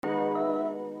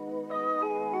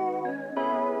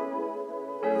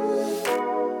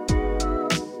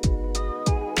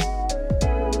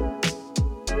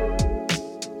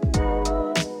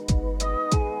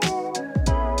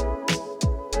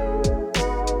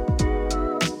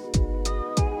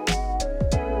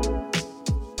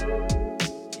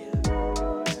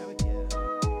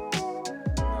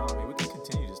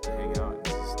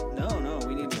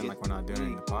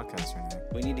podcast or anything.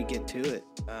 We need to get to it.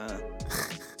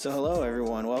 So hello,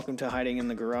 everyone. Welcome to Hiding in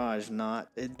the Garage.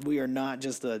 We are not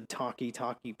just a talky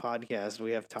podcast.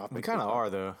 We have topics. We kind of are,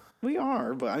 though. We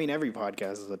are, but I mean, every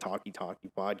podcast is a talky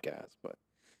podcast. But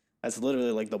that's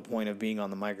literally like the point of being on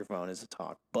the microphone is to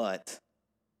talk. But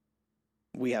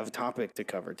we have a topic to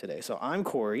cover today. So I'm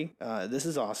Corey. This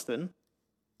is Austin.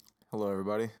 Hello,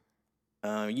 everybody.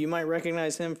 You might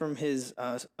recognize him from his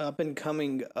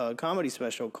up-and-coming comedy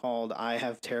special called I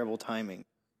Have Terrible Timing.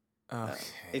 Okay.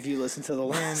 If you listen to the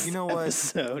last you know what?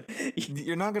 episode.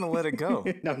 You're not going to let it go.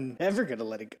 I'm never going to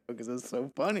let it go because it's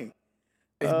so funny.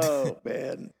 Oh,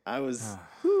 man. I was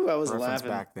laughing.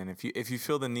 Back then. If you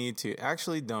feel the need to,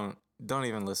 actually don't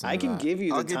even listen I to can that. give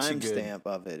you the timestamp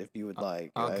of it if you would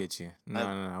like. I'll get you.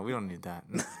 No. We don't need that.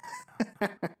 No.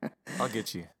 I'll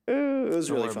get you. It was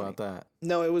Don't really worry funny. about that.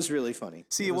 No, it was really funny.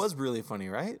 See, it was really funny,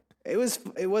 right? It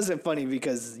wasn't funny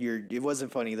because it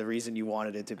wasn't funny the reason you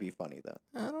wanted it to be funny though.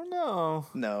 I don't know.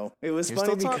 No, it was You're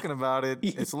funny. Still talking about it.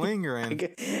 It's lingering.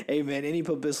 Hey man, any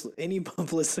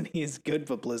publicity is good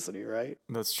publicity, right?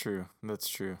 That's true.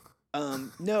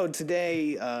 No,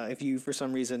 today, if you for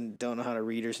some reason don't know how to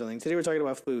read or something, today we're talking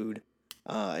about food,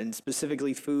 and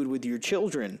specifically food with your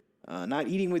children. Not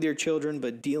eating with your children,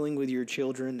 but dealing with your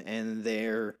children and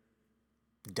their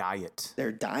diet,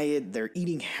 their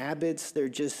eating habits. They're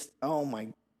just, oh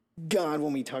my God,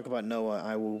 when we talk about Noah,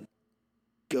 I will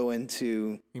go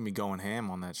into... You can be going ham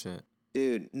on that shit.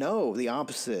 Dude, no, the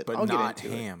opposite. But I'll not get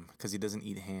into ham, because he doesn't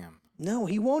eat ham. No,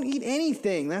 he won't eat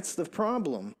anything. That's the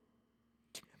problem.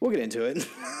 We'll get into it.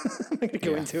 I'm not going to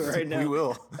go into it right now. We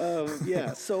will.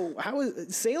 Yeah, so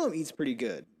Salem eats pretty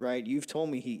good, right? You've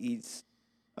told me he eats...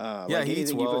 he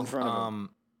eats well. You put in front of him.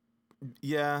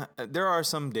 Yeah, there are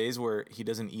some days where he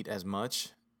doesn't eat as much,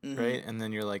 right? And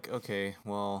then you're like, okay,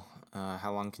 well,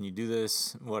 how long can you do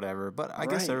this? Whatever. But I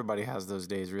guess everybody has those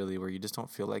days, really, where you just don't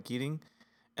feel like eating.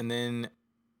 And then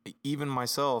even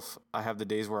myself, I have the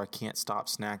days where I can't stop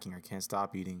snacking or can't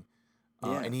stop eating.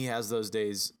 And he has those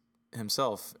days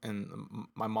himself. And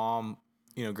my mom,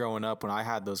 growing up, when I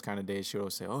had those kind of days, she would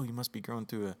always say, oh, you must be going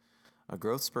through a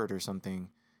growth spurt or something.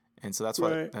 And so that's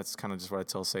kind of just what I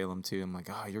tell Salem too. I'm like,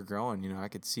 oh, you're growing, I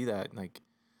could see that.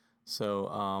 So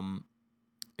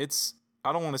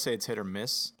I don't want to say it's hit or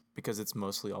miss because it's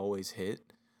mostly always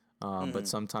hit. But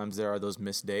sometimes there are those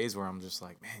missed days where I'm just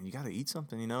like, man, you got to eat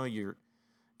something, your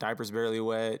diaper's barely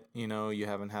wet, you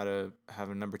haven't have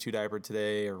a number 2 diaper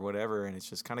today or whatever. And it's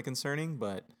just kind of concerning.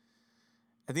 But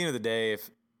at the end of the day,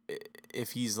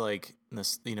 if he's like,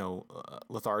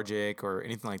 lethargic or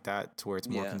anything like that to where it's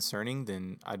more concerning,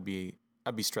 then I'd be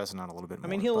stressing out a little bit more. I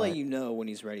mean, he'll let you know when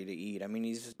he's ready to eat. I mean,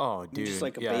 he's just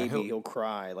like a baby. He'll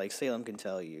cry. Like Salem can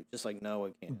tell you, just like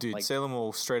Noah can. Dude, Salem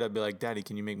will straight up be like, Daddy,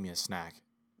 can you make me a snack?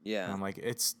 Yeah. And I'm like,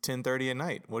 it's 10:30 at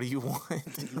night. What do you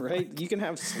want? Right. You can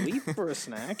have sleep for a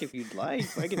snack if you'd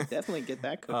like. I can definitely get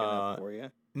that cooking up for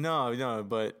you. No,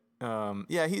 but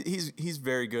he's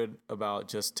very good about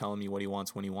just telling me what he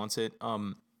wants when he wants it.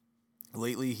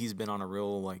 Lately he's been on a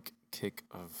real kick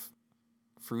of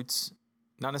fruits,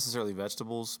 not necessarily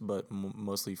vegetables, but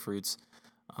mostly fruits.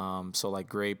 So like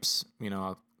grapes,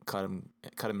 I'll cut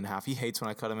him in half. He hates when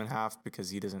I cut him in half because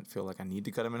he doesn't feel like I need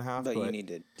to cut him in half. But you need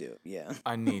to do it, yeah.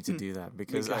 I need to do that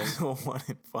because I don't want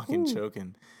it fucking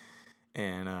choking,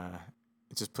 and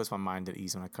it just puts my mind at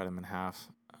ease when I cut him in half.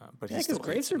 But because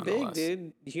grapes are big,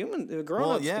 dude.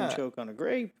 Grown-ups can choke on a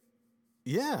grape.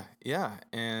 Yeah,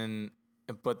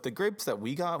 but the grapes that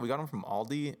we got them from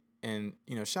Aldi, and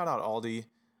shout out Aldi.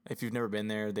 If you've never been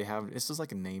there, it's just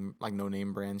like no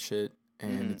name brand shit,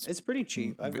 and it's pretty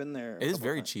cheap. I've been there. It is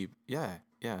very cheap. Yeah.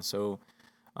 So,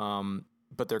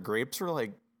 but their grapes are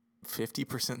like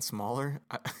 50% smaller.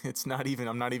 It's not even.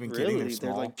 I'm not even kidding. They're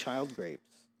small. They're like child grapes.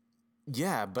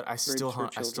 Yeah, but I still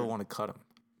want to cut them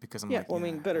because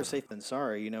I'm better safe than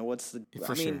sorry. What's the?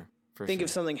 Sure. Think if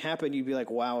something happened, you'd be like,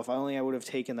 wow, if only I would have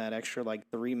taken that extra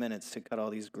 3 minutes to cut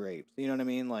all these grapes. You know what I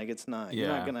mean? Like it's not.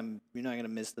 Yeah. You're not gonna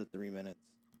miss the 3 minutes.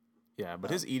 Yeah, but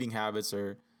his eating habits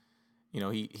are,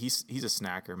 he's a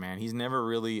snacker, man. He's never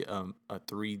really a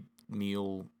 3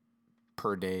 meal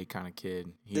per day kind of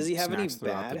kid. Does he have any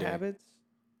bad habits?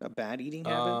 A bad eating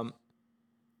habit?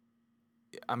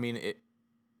 I mean,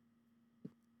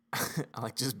 I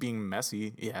like just being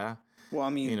messy. Yeah. Well, I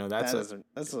mean, that's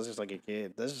just like a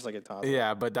kid. That's just like a toddler.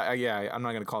 Yeah, but I'm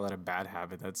not gonna call that a bad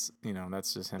habit. That's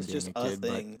that's just him being a kid. It's just a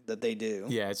thing that they do.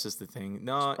 Yeah, it's just the thing.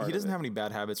 No, he doesn't have any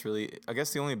bad habits really. I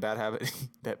guess the only bad habit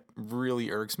that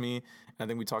really irks me, and I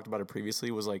think we talked about it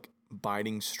previously, was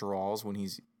biting straws when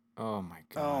he's. Oh my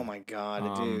god. Oh my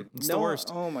god, dude. It's the worst.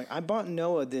 Oh my! I bought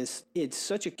Noah this. It's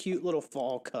such a cute little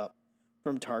fall cup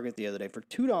from Target the other day for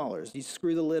 $2. You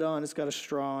screw the lid on, it's got a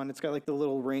straw, and it's got like the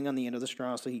little ring on the end of the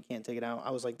straw so he can't take it out.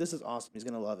 I was like, this is awesome. He's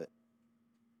going to love it.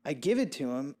 I give it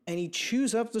to him, and he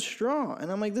chews up the straw.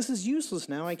 And I'm like, this is useless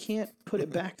now. I can't put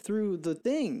it back through the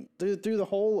thing, through the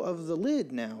hole of the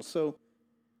lid now. So,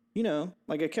 you know,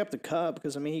 like I kept the cup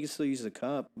because, I mean, he can still use the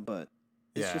cup. But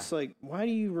it's just like, why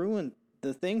do you ruin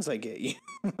the things I get you?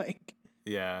 Like,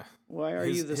 why are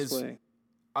you this way?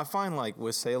 I find, like,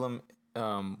 with Salem,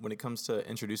 when it comes to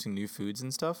introducing new foods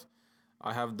and stuff,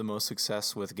 I have the most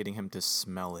success with getting him to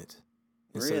smell it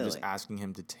instead of just asking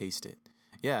him to taste it.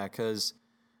 Yeah, because...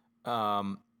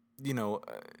 you know,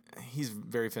 he's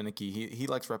very finicky. He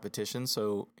likes repetition,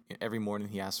 so every morning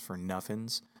he asks for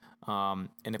nuffins. And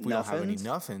if we don't have any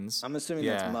nuffins, I'm assuming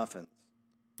that's muffins.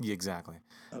 Yeah, exactly.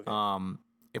 Okay.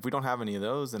 If we don't have any of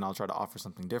those, then I'll try to offer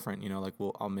something different. You know, like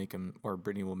I'll make him, or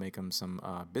Brittany will make him some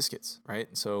biscuits, right?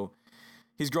 So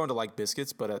he's grown to like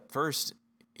biscuits, but at first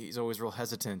he's always real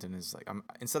hesitant and is like,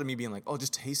 instead of me being like, oh,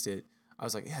 just taste it, I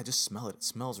was like, yeah, just smell it. It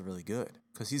smells really good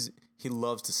because he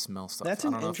loves to smell stuff. That's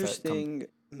an interesting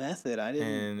method. I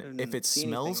didn't. And if it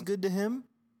smells good to him,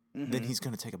 then he's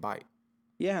gonna take a bite.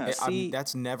 Yeah,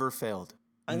 that's never failed.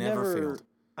 I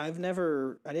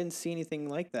didn't see anything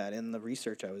like that in the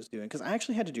research I was doing because I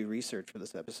actually had to do research for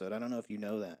this episode. I don't know if you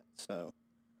know that. So.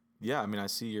 Yeah, I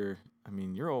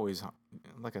mean, you're always,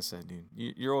 like I said, dude.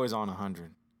 You're always on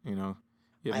 100. You know,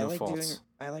 you have no faults.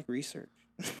 I like research.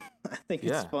 I think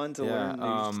it's fun to learn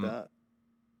new stuff.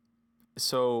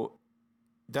 So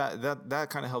that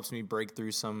kind of helps me break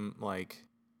through some like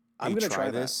I'm gonna try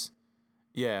this.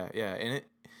 Yeah,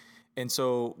 and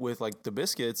so with like the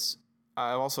biscuits,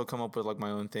 I've also come up with like my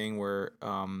own thing where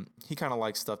he kind of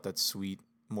likes stuff that's sweet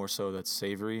more so that's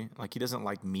savory. Like he doesn't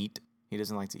like meat. He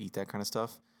doesn't like to eat that kind of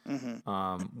stuff.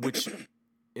 Which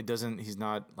he's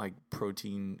not like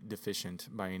protein deficient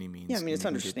by any means. Yeah, I mean, it's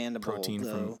understandable. Protein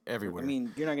from everywhere. I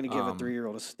mean, you're not going to give a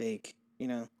 3-year-old a steak, you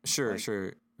know? Sure.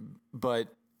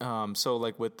 But, so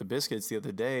like with the biscuits the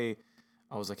other day,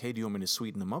 I was like, hey, do you want me to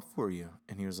sweeten them up for you?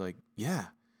 And he was like, yeah.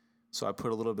 So I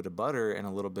put a little bit of butter and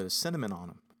a little bit of cinnamon on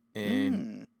them.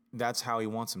 And that's how he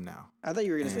wants them now. I thought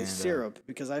you were going to say syrup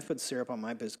because I've put syrup on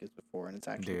my biscuits before and it's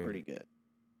actually pretty good.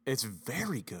 It's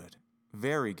very good.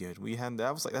 Very good. We had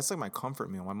that's like my comfort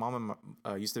meal. My mom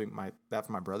used to make that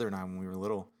for my brother and I when we were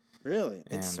little. Really?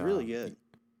 It's really good.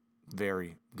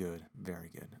 Very good.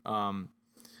 Very good.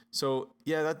 So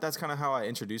yeah, that's kind of how I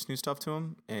introduce new stuff to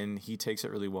him, and he takes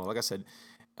it really well. Like I said,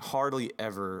 hardly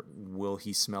ever will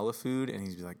he smell a food and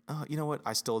he's be like, oh, you know what?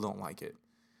 I still don't like it.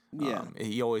 Yeah.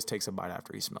 He always takes a bite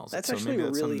after he smells it. So actually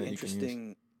a really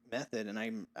interesting method, and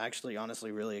I'm actually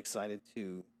honestly really excited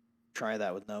to try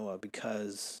that with Noah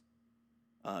because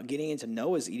getting into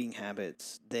Noah's eating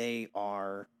habits, they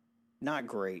are not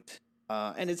great.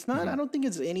 And it's not, I don't think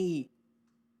it's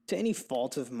to any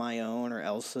fault of my own or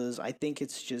Elsa's. I think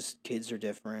it's just kids are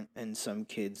different and some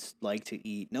kids like to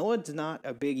eat. Noah's not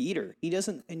a big eater. He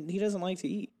doesn't like to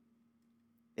eat.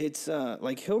 It's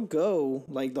like he'll go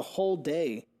like the whole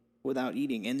day without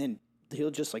eating and then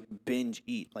he'll just like binge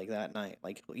eat like that night.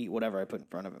 Like he'll eat whatever I put in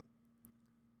front of him.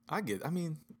 I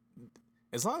mean,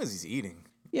 as long as he's eating.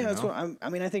 Yeah, that's what I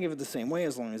mean. I think of it the same way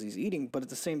as long as he's eating, but at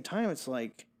the same time, it's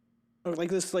like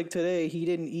today, he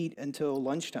didn't eat until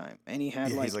lunchtime, and he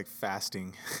had he's like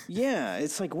fasting. Yeah,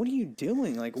 it's like, what are you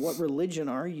doing? Like, what religion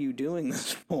are you doing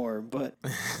this for? But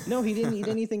no, he didn't eat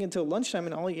anything until lunchtime,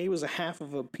 and all he ate was a half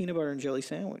of a peanut butter and jelly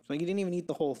sandwich. Like, he didn't even eat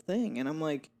the whole thing, and I'm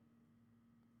like,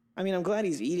 I mean, I'm glad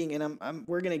he's eating, and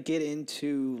we're gonna get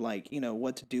into like, you know,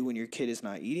 what to do when your kid is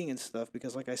not eating and stuff,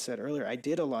 because like I said earlier, I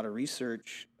did a lot of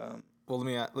research. Well,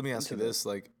 let me ask you this: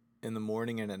 like, in the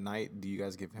morning and at night, do you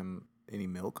guys give him any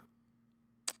milk?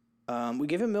 We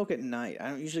give him milk at night. I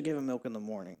don't usually give him milk in the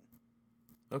morning.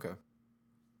 Okay.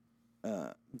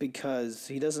 Because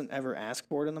he doesn't ever ask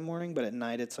for it in the morning, but at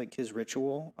night it's like his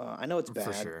ritual. I know it's bad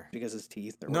for sure. because his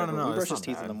teeth. Or no, we brush his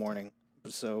teeth in the morning,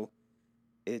 so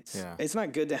it's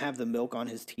not good to have the milk on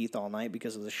his teeth all night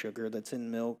because of the sugar that's in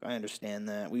milk. I understand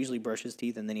that. We usually brush his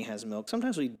teeth and then he has milk.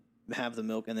 Sometimes we have the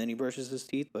milk and then he brushes his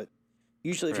teeth, but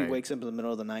usually if he wakes up in the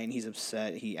middle of the night and he's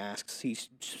upset, he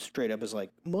straight up is like,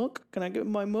 milk? Can I get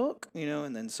my milk? You know,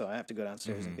 and then so I have to go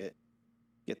downstairs and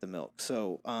get the milk.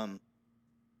 So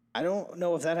I don't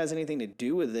know if that has anything to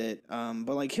do with it,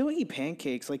 but like he'll eat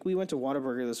pancakes. Like we went to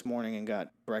Whataburger this morning and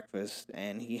got breakfast,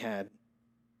 and he had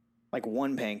like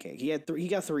one pancake. He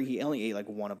got three. He only ate like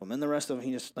one of them, and the rest of them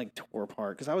he just like tore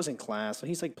apart because I was in class. So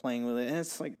he's like playing with it, and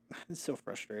it's like it's so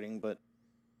frustrating, but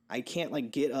I can't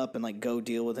like get up and like go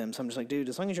deal with him. So I'm just like, dude,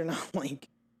 as long as you're not like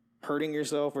hurting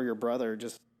yourself or your brother,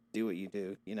 just do what you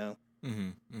do, you know?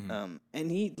 And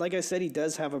he, like I said, he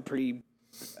does have a pretty,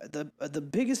 the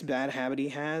biggest bad habit he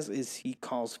has is he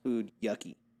calls food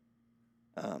yucky.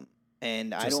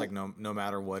 And just like no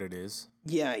matter what it is.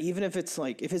 Yeah, even if it's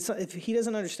like if he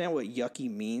doesn't understand what yucky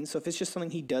means, so if it's just something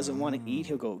he doesn't want to eat,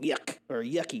 he'll go yuck or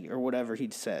yucky or whatever he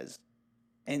says.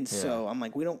 And so I'm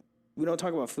like, we don't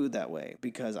talk about food that way,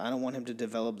 because I don't want him to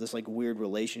develop this like weird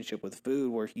relationship with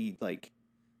food where he like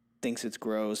thinks it's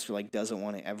gross or like doesn't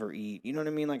want to ever eat. You know what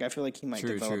I mean? Like I feel like he might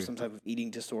develop some type of eating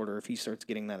disorder if he starts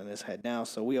getting that in his head now.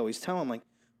 So we always tell him like,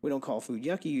 we don't call food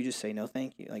yucky. You just say no,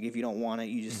 thank you. Like if you don't want it,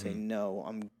 you just say no.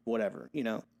 I'm whatever. You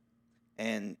know.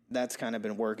 And that's kind of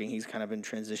been working. He's kind of been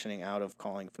transitioning out of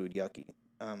calling food yucky.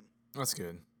 That's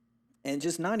good. And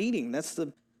just not eating. That's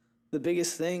the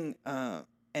biggest thing.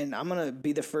 And I'm going to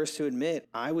be the first to admit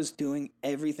I was doing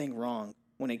everything wrong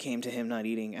when it came to him not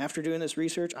eating. After doing this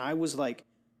research, I was like,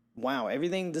 wow,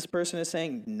 everything this person is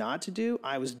saying not to do,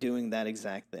 I was doing that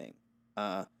exact thing.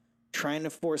 Trying to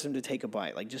force him to take a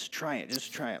bite. Like, just try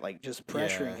it. Like, just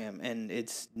pressuring him. And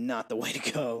it's not the way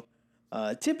to go.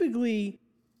 Typically,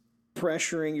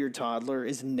 pressuring your toddler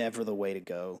is never the way to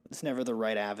go. It's never the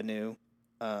right avenue.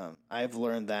 I've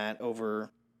learned that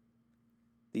over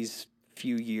these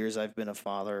few years I've been a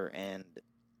father, and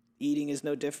eating is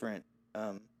no different.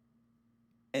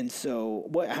 And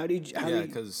so, how do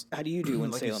you do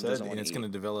when like Salem you said, doesn't want to eat? And it's going to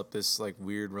develop this like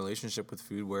weird relationship with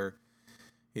food where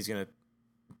he's going to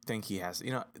think he has.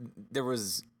 You know,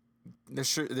 there's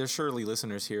surely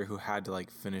listeners here who had to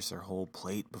like finish their whole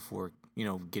plate before, you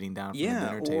know, getting down from the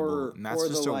dinner table, and that's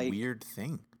just a weird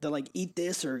thing. They're like, eat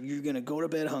this or you're gonna go to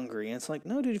bed hungry, and it's like,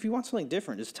 no, dude, if you want something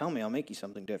different, just tell me, I'll make you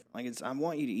something different. Like I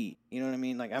want you to eat. You know what I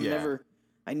mean? Like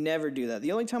I never do that.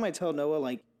 The only time I tell Noah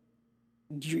like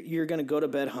you're gonna go to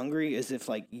bed hungry is if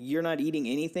like you're not eating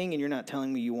anything and you're not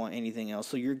telling me you want anything else.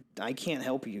 So I can't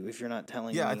help you if you're not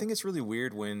telling me. Yeah, I think it's really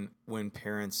weird when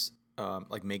parents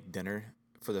like make dinner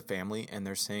for the family and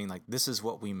they're saying like, this is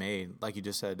what we made. Like you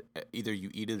just said, either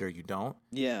you eat it or you don't.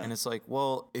 Yeah. And it's like,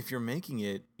 well, if you're making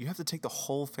it, you have to take the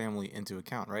whole family into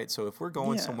account, right? So if we're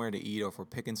going somewhere to eat, or if we're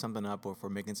picking something up, or if we're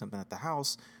making something at the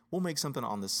house, we'll make something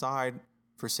on the side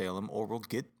for Salem, or we'll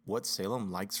get what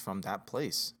Salem likes from that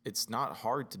place. It's not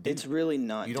hard to do. It's really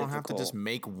not. You don't have to just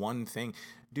make one thing.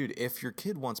 Dude, if your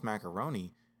kid wants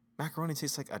macaroni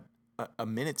tastes like a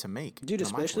minute to make. Dude,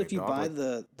 especially if you buy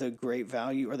the Great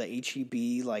Value or the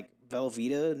H-E-B like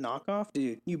Velveeta knockoff,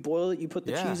 dude. You boil it, you put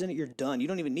the cheese in it, you're done. You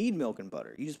don't even need milk and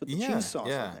butter. You just put the cheese sauce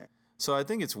in there. So I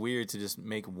think it's weird to just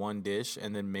make one dish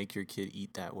and then make your kid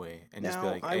eat that way and just be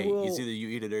like, hey, it's either you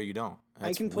eat it or you don't.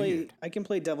 That's weird. I can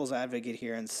play devil's advocate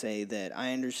here and say that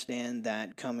I understand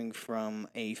that coming from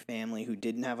a family who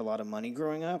didn't have a lot of money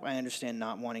growing up, I understand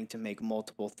not wanting to make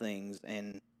multiple things,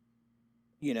 and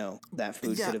you know, that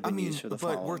food could have been used for the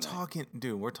following. But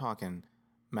we're talking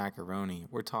macaroni.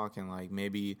 We're talking like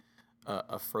maybe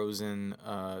a frozen,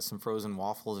 some frozen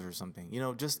waffles or something. You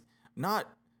know, just not.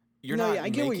 You're not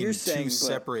making two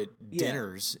separate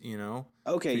dinners. You know.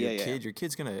 Okay. For your kid, your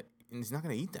kid's he's not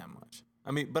gonna eat that much.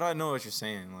 I mean, but I know what you're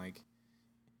saying. Like,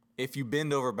 if you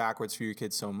bend over backwards for your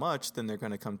kids so much, then they're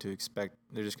gonna come to expect.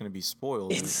 They're just gonna be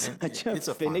spoiled. It's such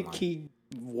a finicky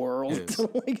world to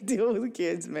like deal with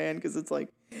kids, man, because it's like,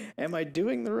 am I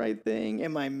doing the right thing?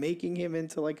 Am I making him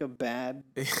into like a bad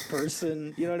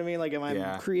person? You know what I mean? Like, am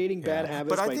I creating bad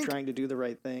habits by trying to do the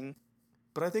right thing?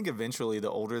 But I think eventually, the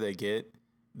older they get,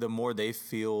 the more they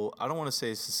feel, I don't want to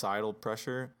say societal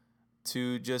pressure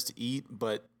to just eat,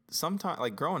 but sometimes,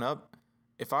 like growing up,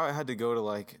 if I had to go to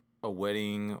like a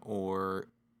wedding or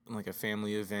like a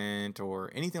family event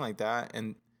or anything like that,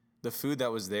 and the food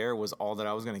that was there was all that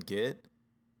I was going to get,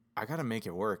 I got to make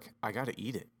it work. I got to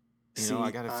eat it. You know,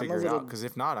 I got to figure it out, because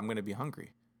if not, I'm going to be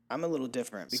hungry. I'm a little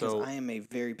different because I am a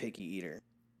very picky eater.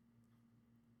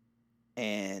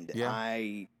 And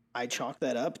I chalk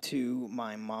that up to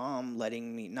my mom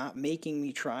not making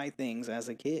me try things as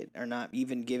a kid, or not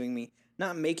making me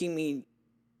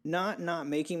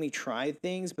try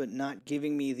things, but not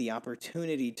giving me the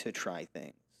opportunity to try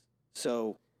things.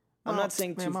 So I'm not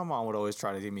saying my mom would always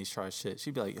try to get me to try shit.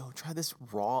 She'd be like, yo, try this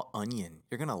raw onion.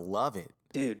 You're going to love it.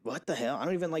 Dude, what the hell? I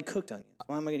don't even like cooked onions.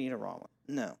 Why am I going to eat a raw one?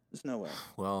 No, there's no way.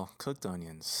 Well, cooked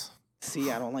onions.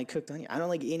 See, I don't like cooked onion. I don't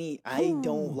like I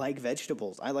don't like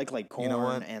vegetables. I like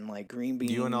corn and like green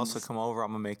beans. You and Elsa come over.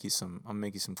 I'm gonna make you some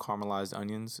caramelized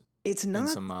onions. It's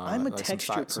not. I'm a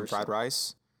texture person. Some fried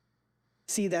rice.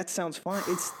 See, that sounds fun.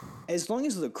 It's as long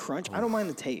as the crunch. I don't mind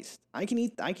the taste. I can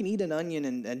eat an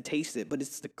onion and taste it, but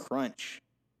it's the crunch.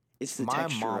 It's the texture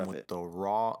of it. My mom with the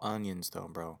raw onions though,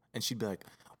 bro, and she'd be like,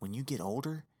 "When you get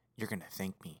older, you're gonna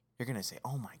thank me. you're gonna say,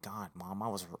 "Oh my God, Mom, I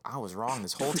was wrong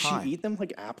this whole Does time." she eat them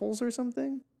like apples or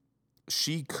something?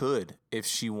 She could if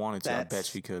she wanted to. I bet That's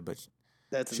she could, but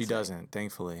that's she insane. doesn't.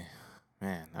 Thankfully,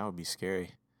 man, that would be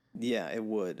scary. Yeah, it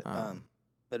would. Um,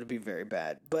 That'd be very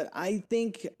bad. But I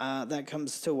think that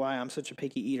comes to why I'm such a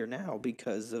picky eater now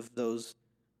because of those.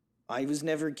 I was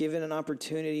never given an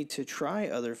opportunity to try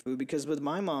other food because with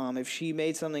my mom, if she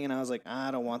made something and I was like,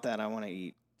 I don't want that, I want to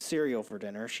eat cereal for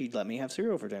dinner, she'd let me have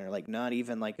cereal for dinner. Like, not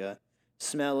even like a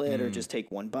smell it or mm, just take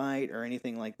one bite or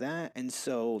anything like that. And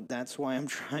so that's why I'm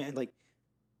trying, like,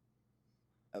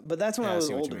 but that's when I yeah, I was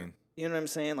see what you older. mean. You know what I'm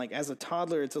saying? Like as a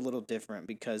toddler, it's a little different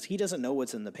because he doesn't know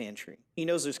what's in the pantry. He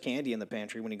knows there's candy in the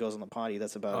pantry when he goes on the potty.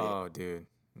 That's about it. Oh, dude.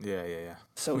 Yeah, yeah, yeah.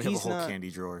 So We have a he's whole not candy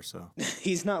drawer, so.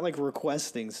 he's not like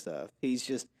requesting stuff. He's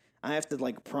just I have to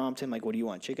like prompt him like, what do you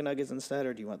want? Chicken nuggets instead,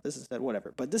 or do you want this instead?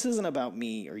 Whatever. But this isn't about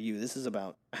me or you. This is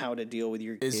about how to deal with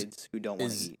your Is kids who don't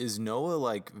want to eat. is Noah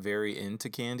like very into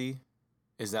candy?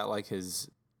 Is that like his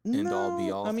end all be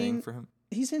No, all I thing mean for him?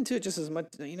 he's into it just as much,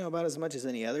 about as much as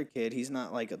any other kid. He's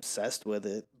not like obsessed with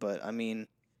it, but I mean,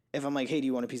 if I'm like, "Hey, do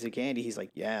you want a piece of candy?" He's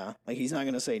like, "Yeah." Like he's not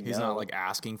gonna say He's no. not like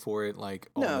asking for it like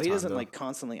all No, the he time doesn't though. like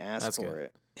constantly ask That's for good.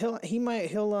 it.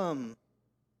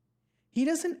 He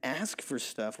doesn't ask for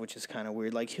stuff, which is kind of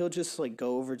weird. Like he'll just like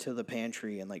go over to the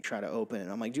pantry and like try to open it.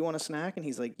 I'm like, "Do you want a snack?" And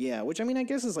he's like, "Yeah," which I mean, I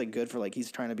guess is like good for like he's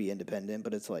trying to be independent,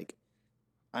 but it's like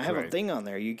I have a Right. thing on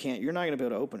there. You're not gonna be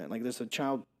able to open it. Like there's a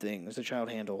child thing. There's a child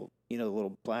handle. The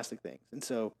little plastic things. And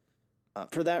so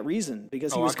for that reason,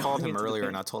 because he Oh, I was called going him into the earlier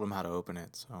and I pantry. told him how to open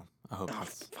it, so I hope Oh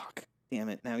he's fuck! Damn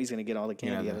it! Now he's gonna get all the you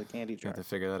know candy out of the candy you jar. have to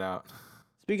figure that out.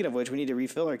 Speaking of which, we need to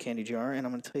refill our candy jar, and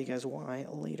I'm gonna tell you guys why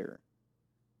later.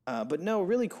 But no,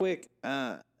 really quick.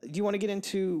 Do you want to get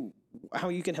into how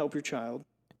you can help your child?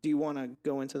 Do you want to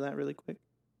go into that really quick?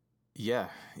 Yeah,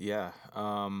 yeah.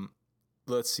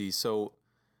 Let's see. So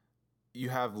you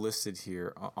have listed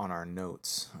here on our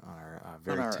notes, on our On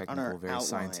very technical, our very outline,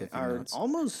 scientific our notes.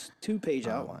 almost 2-page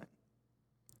Um, outline.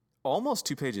 Almost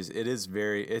 2 pages. It is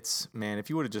very. It's man. If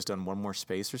you would have just done one more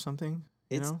space or something,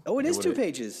 It it is would two have.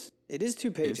 pages. It is two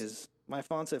Is pages. My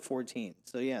font's at 14.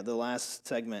 So yeah, the last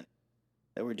segment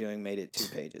that we're doing made it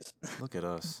 2 pages. look at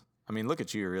us. I mean, look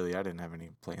at you. Really, I didn't have any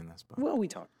play in this, but Well, we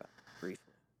talked about it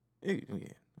briefly.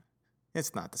 yeah,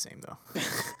 it's not the same though.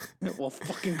 Well,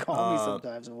 fucking call me uh,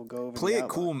 sometimes and we'll go over play the it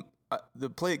outline. cool. The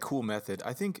play it cool method.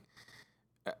 I think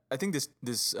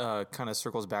this kind of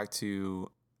circles back to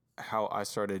how I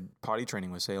started potty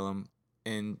training with Salem,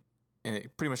 and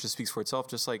it pretty much just speaks for itself.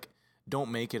 Just like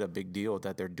don't make it a big deal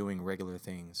that they're doing regular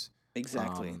things.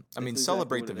 Exactly. I That's mean, exactly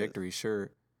celebrate what the it is. victory, sure.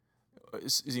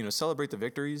 Celebrate the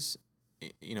victories,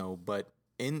 but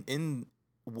in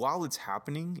while it's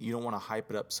happening, you don't want to hype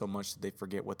it up so much that they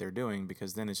forget what they're doing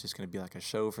because then it's just going to be like a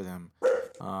show for them.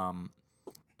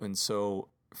 And so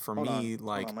for Hold on. me, Hold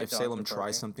like on. My if dogs Salem are tries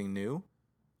barking. something new,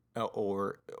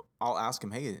 or I'll ask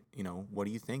him, hey, what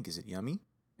do you think? Is it yummy?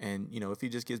 And if he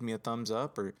just gives me a thumbs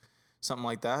up or something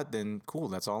like that, then cool,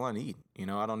 that's all I need.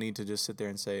 I don't need to just sit there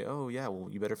and say, oh yeah, well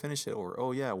you better finish it, or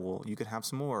oh yeah, well you could have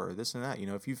some more, or this and that.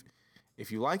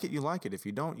 If you like it, you like it. If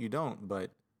you don't, you don't.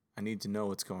 But I need to know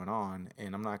what's going on,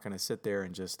 and I'm not going to sit there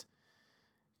and just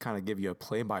kind of give you a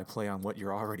play-by-play on what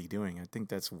you're already doing. I think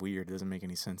that's weird. It doesn't make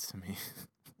any sense to me.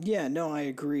 Yeah, no, I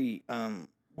agree.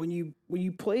 When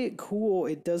you play it cool,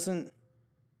 it doesn't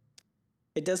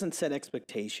set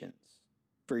expectations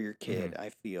for your kid, I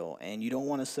feel. And you don't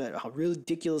want to set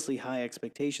ridiculously high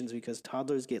expectations because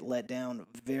toddlers get let down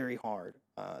very hard.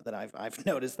 That I've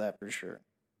noticed that for sure.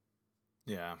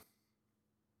 Yeah.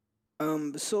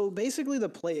 So basically the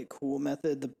play it cool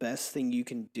method, the best thing you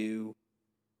can do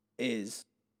is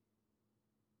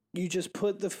you just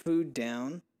put the food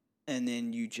down and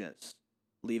then you just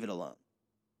leave it alone.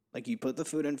 Like you put the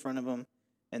food in front of them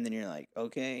and then you're like,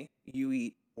 okay, you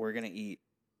eat, we're going to eat.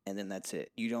 And then that's it.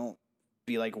 You don't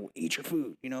be like, eat your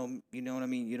food. You know what I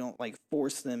mean? You don't like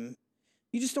force them.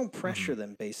 You just don't pressure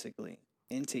them basically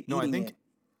into No, eating it.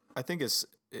 I think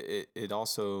it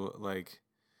also like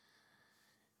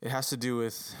it has to do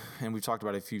with, and we've talked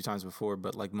about it a few times before,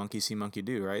 but like monkey see, monkey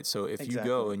do, right? So if you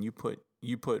go Exactly. and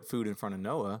you put food in front of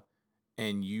Noah,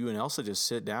 and you and Elsa just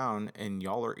sit down and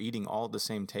y'all are eating all at the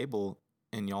same table,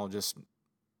 and y'all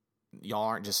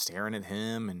aren't just staring at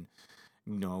him and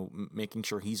making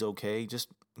sure he's okay, just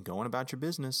going about your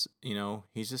business.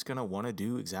 He's just gonna want to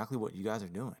do exactly what you guys are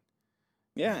doing.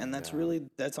 Yeah, and And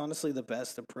that's honestly the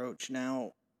best approach.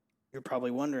 Now, you're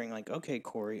probably wondering, like, okay,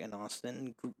 Corey and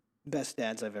Austin, best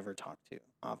dads I've ever talked to,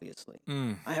 obviously.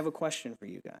 I have a question for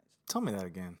you guys. tell me that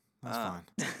again. That's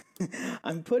fine.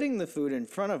 I'm putting the food in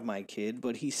front of my kid,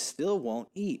 but he still won't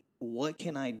eat. What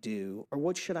can I do, or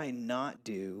what should I not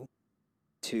do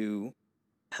to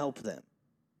help them?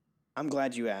 I'm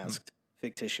glad you asked,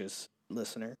 fictitious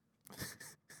listener.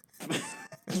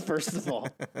 First of all,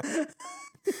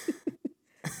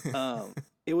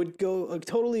 it would go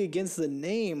totally against the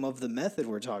name of the method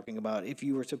we're talking about if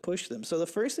you were to push them. So the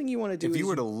first thing you want to do if you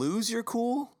were to lose your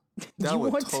cool, that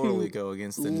would totally go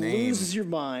against the name. Lose your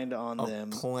mind on of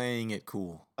them. Playing it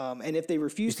cool. And if they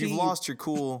refuse to eat... If you've lost your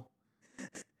cool,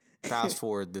 fast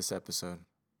forward this episode.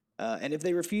 And if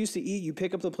they refuse to eat, you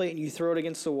pick up the plate and you throw it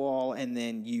against the wall, and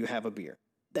then you have a beer.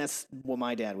 That's what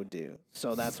my dad would do.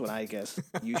 So that's what I guess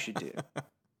you should do.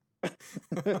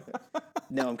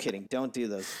 No, I'm kidding. Don't do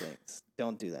those things.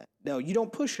 Don't do that. No, you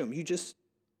don't push them. You just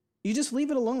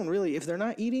leave it alone, really. If they're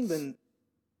not eating, then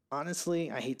honestly,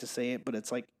 I hate to say it, but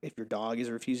it's like if your dog is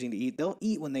refusing to eat, they'll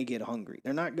eat when they get hungry.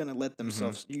 They're not going to let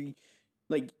themselves...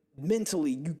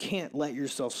 mentally, you can't let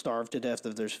yourself starve to death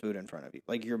if there's food in front of you.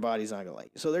 Like, your body's not going to let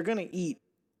you. So they're going to eat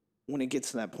when it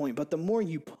gets to that point. But the more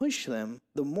you push them,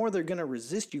 the more they're going to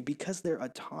resist you because they're a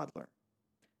toddler.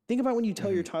 Think about when you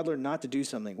tell your toddler not to do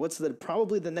something. What's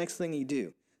probably the next thing you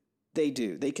do? They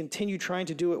do. They continue trying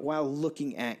to do it while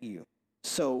looking at you.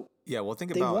 So yeah, well,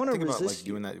 think about like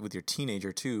doing that with your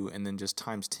teenager too, and then just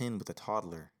times 10 with a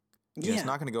toddler. Yeah, it's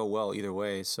not going to go well either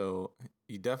way. So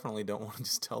you definitely don't want to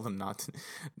just tell them not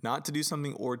to do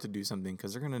something or to do something,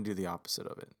 because they're going to do the opposite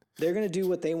of it. They're going to do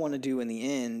what they want to do in the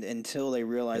end until they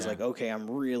realize, like, okay, I'm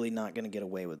really not going to get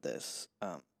away with this.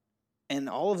 And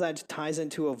all of that ties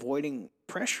into avoiding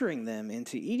pressuring them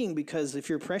into eating, because if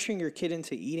you're pressuring your kid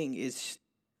into eating,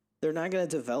 they're not going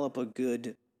to develop a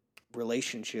good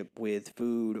relationship with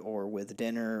food or with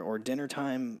dinner or dinner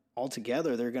time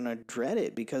altogether. They're going to dread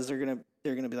it because they're going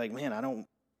to be like, man, I don't,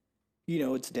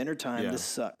 it's dinner time. Yeah. This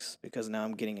sucks because now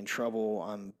I'm getting in trouble.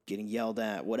 I'm getting yelled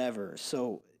at, whatever.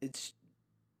 So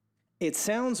it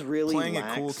sounds really playing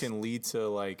lax. It cool can lead to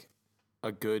like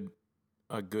a good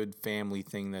family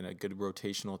thing, then a good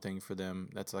rotational thing for them.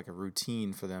 That's like a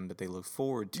routine for them that they look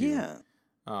forward to.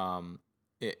 Yeah.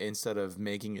 Instead of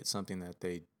making it something that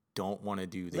they don't want to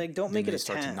do. Don't make it a task.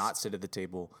 They start to not sit at the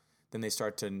table. Then they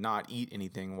start to not eat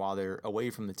anything while they're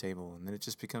away from the table. And then it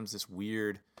just becomes this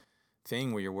weird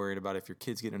thing where you're worried about if your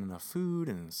kid's getting enough food.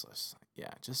 And it's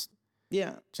just,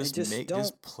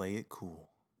 just play it cool.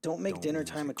 Don't make dinner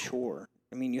time a chore.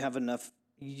 I mean, you have enough.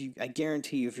 I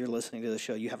guarantee you, if you're listening to the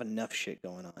show, you have enough shit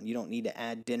going on. You don't need to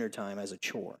add dinner time as a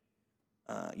chore.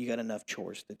 You got enough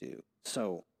chores to do.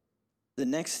 So the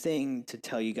next thing to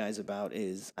tell you guys about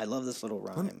is, I love this little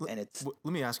rhyme, Let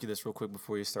me ask you this real quick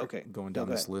before you start going down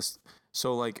this list.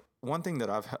 So, like, one thing that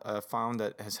I've found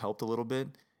that has helped a little bit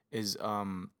is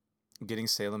getting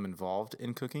Salem involved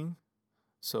in cooking.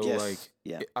 So,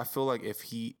 I feel like if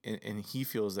he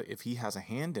feels that if he has a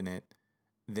hand in it,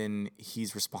 then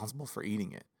he's responsible for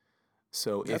eating it.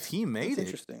 So if he made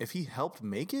it, if he helped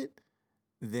make it,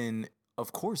 then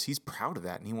of course he's proud of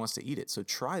that and he wants to eat it. So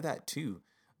try that too.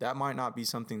 That might not be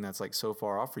something that's like so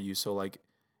far off for you. So like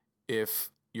if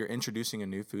you're introducing a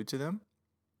new food to them,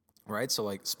 right? So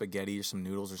like spaghetti or some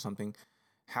noodles or something,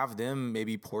 have them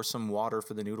maybe pour some water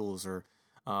for the noodles, or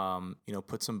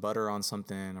put some butter on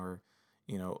something, or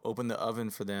open the oven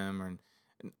for them, or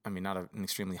I mean, not an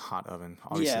extremely hot oven.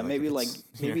 Obviously, yeah,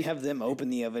 maybe have them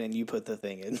open the oven and you put the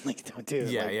thing in. Like, don't do it.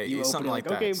 Yeah, you something like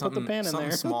that. Okay, put the pan in there.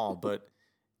 Something small, but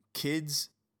kids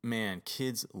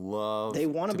love. They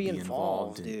want to be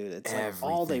involved, dude. It's like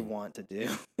all they want to do.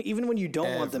 Even when you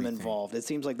don't want them involved, it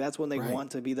seems like that's when they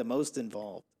want to be the most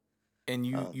involved. And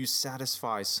you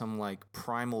satisfy some like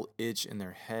primal itch in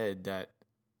their head that,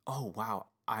 oh wow,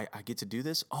 I get to do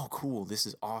this. Oh cool, this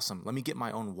is awesome. Let me get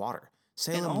my own water.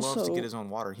 Salem loves to get his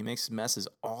own water. He makes messes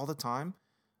all the time,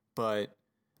 but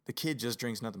the kid just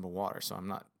drinks nothing but water. So I'm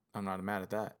not mad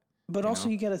at that. But also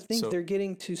you got to think they're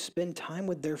getting to spend time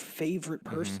with their favorite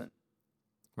person.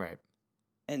 Mm-hmm. Right.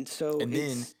 And so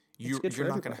then you're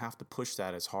not going to have to push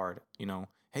that as hard.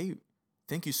 Hey,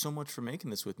 thank you so much for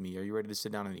making this with me. Are you ready to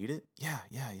sit down and eat it? Yeah.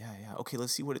 Okay,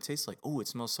 let's see what it tastes like. Oh, it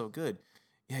smells so good.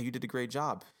 Yeah, you did a great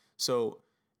job. So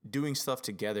doing stuff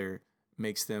together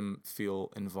makes them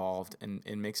feel involved and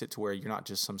makes it to where you're not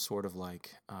just some sort of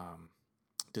like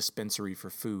dispensary for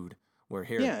food where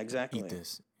here, eat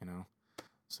this,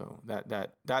 So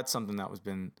that's something that we've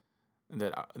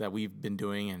been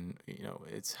doing, and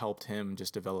it's helped him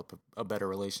just develop a better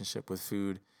relationship with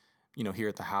food, here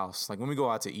at the house. Like when we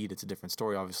go out to eat, it's a different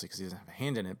story, obviously, because he doesn't have a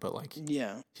hand in it. But like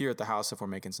here at the house, if we're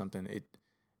making something,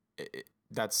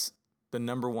 that's the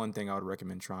number one thing I would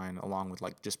recommend trying, along with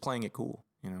like just playing it cool.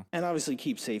 And obviously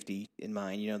keep safety in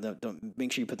mind. Don't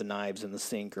make sure you put the knives in the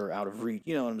sink or out of reach.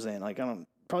 You know what I'm saying? Like, don't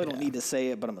need to say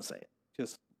it, but I'm gonna say it.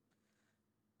 Just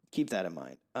keep that in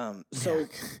mind. So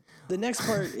the next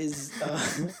part is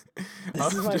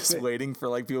I'm just waiting for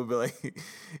like people to be like,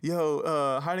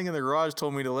 yo, hiding in the garage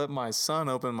told me to let my son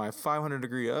open my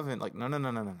 500-degree oven. Like, no.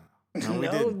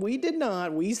 No, we did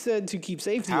not. We said to keep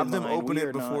safety Have in them mind. open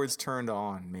it before it's turned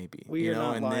on, maybe. We are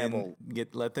not liable. Then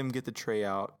let them get the tray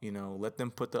out, let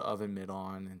them put the oven mitt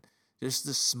on, and just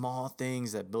the small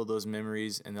things that build those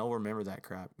memories, and they'll remember that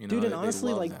crap. Dude, and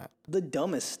honestly, like the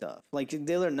dumbest stuff. Like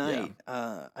the other night,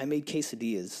 I made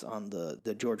quesadillas on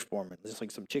the George Foreman. There's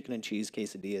like some chicken and cheese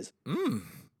quesadillas.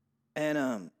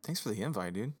 And thanks for the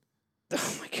invite, dude.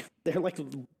 Oh my god, they're like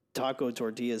taco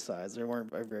tortilla size. They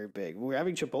weren't very big. We're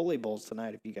having Chipotle bowls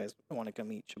tonight. If you guys want to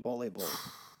come eat Chipotle bowls,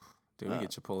 dude, we get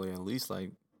Chipotle at least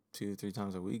like 2-3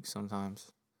 times a week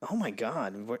sometimes. Oh my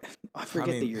god, I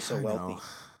forget that you're so wealthy.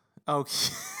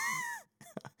 Okay.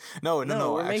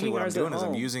 No. Actually, what I'm doing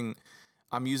is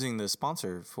I'm using the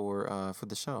sponsor for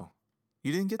the show.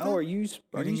 You didn't get that? Oh, you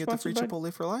didn't get the free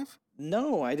Chipotle for life?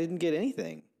 No, I didn't get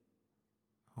anything.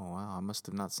 Oh wow, I must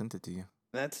have not sent it to you.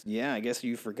 I guess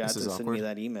you forgot to send me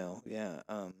that email. Yeah.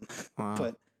 Wow.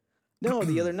 But no,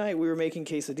 the other night we were making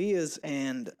quesadillas,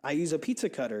 and I use a pizza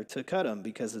cutter to cut them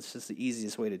because it's just the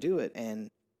easiest way to do it. And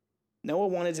Noah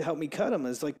wanted to help me cut them.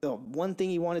 It's like the one thing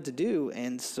he wanted to do,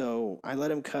 and so I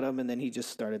let him cut them, and then he just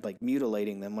started like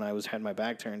mutilating them when I had my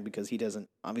back turned because he doesn't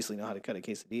obviously know how to cut a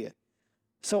quesadilla.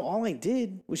 So all I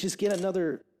did was just get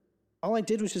another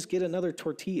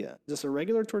tortilla, just a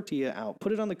regular tortilla out,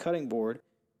 put it on the cutting board,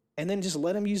 and then just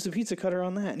let him use the pizza cutter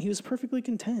on that, and he was perfectly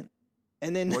content.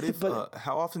 And then, what if?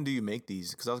 How often do you make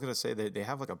these? Because I was gonna say that they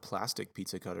have like a plastic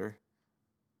pizza cutter.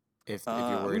 If you're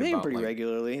worried we make about them pretty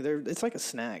regularly. It's like a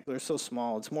snack. They're so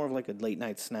small. It's more of like a late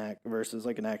night snack versus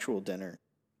like an actual dinner.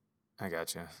 I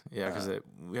gotcha. Yeah, because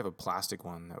we have a plastic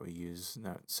one that we use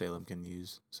that Salem can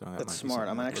use. So that's smart.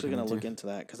 I'm actually gonna look into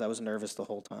that because I was nervous the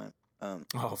whole time.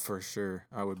 Oh, for sure,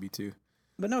 I would be too.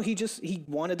 But no, he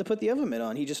wanted to put the oven mitt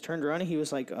on. He just turned around and he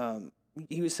was like,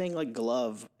 he was saying like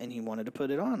glove, and he wanted to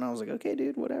put it on. And I was like, okay,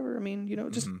 dude, whatever. I mean,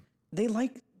 just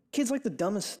kids like the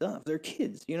dumbest stuff. They're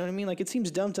kids, you know what I mean? Like it seems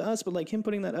dumb to us, but like him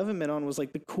putting that oven mitt on was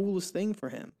like the coolest thing for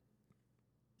him.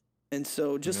 And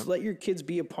so just let your kids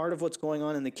be a part of what's going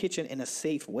on in the kitchen in a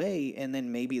safe way, and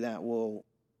then maybe that will,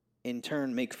 in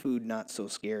turn, make food not so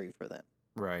scary for them.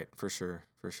 Right, for sure.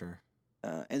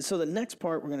 And so the next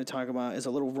part we're going to talk about is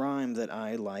a little rhyme that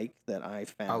I like, that I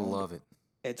found. I love it.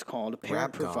 It's called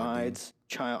Parent Provides,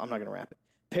 Child... I'm not going to rap it.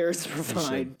 Parents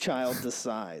Provide, Child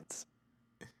Decides.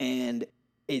 And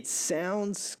it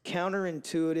sounds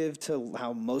counterintuitive to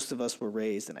how most of us were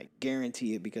raised, and I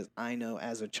guarantee it because I know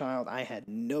as a child I had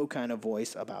no kind of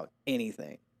voice about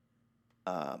anything.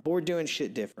 But we're doing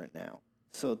shit different now.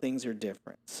 So things are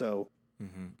different. So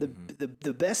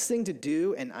the best thing to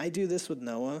do, and I do this with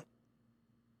Noah,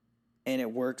 and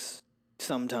it works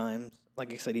sometimes.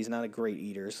 Like I said, he's not a great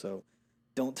eater, so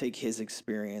don't take his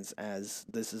experience as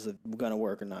this is going to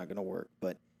work or not going to work.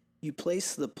 But you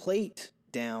place the plate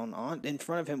down in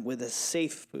front of him with a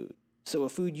safe food. So a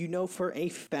food you know for a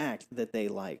fact that they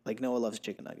like. Like Noah loves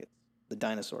chicken nuggets, the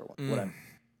dinosaur one, whatever.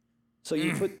 So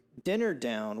you put dinner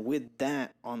down with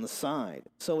that on the side.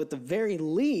 So at the very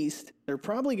least, they're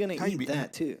probably going to eat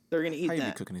that too. They're going to eat that. How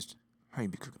you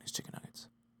be cooking his chicken nuggets?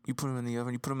 You put them in the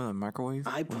oven? You put them in the microwave?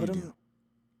 I put them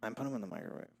in the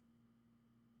microwave.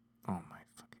 Oh my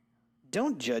fucking!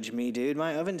 Don't judge me, dude.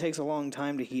 My oven takes a long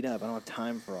time to heat up. I don't have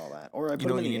time for all that. Or I put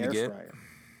them in the air fryer.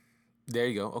 There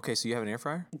you go. Okay, so you have an air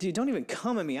fryer? Dude, don't even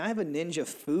come at me. I have a Ninja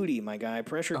Foodie, my guy.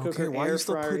 Pressure cooker, why air are you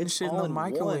still fryer. Putting shit in the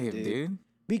microwave, dude?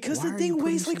 Because the thing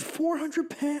weighs like 400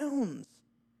 pounds.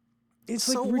 It's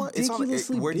so like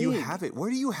ridiculously big. Where do you have it? Where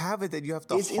do you have it that you have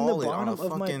to haul it on a fucking... It's in the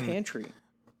bottom of my pantry.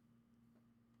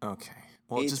 Okay.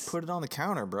 Well, just put it on the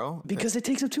counter, bro. Because it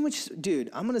takes up too much... Dude,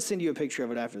 I'm going to send you a picture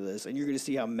of it after this, and you're going to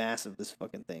see how massive this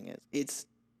fucking thing is. It's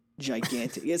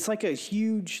gigantic. It's like a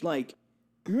huge, like...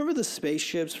 You remember the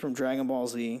spaceships from Dragon Ball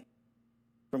Z?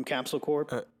 From Capsule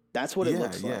Corp? That's what it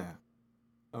looks like.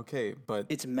 Okay, but...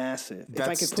 It's massive. If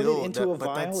I could put it into a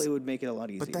vial, it would make it a lot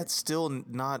easier. But that's still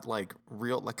not, like,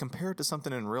 real... Like, compared to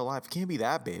something in real life, it can't be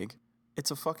that big. It's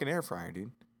a fucking air fryer,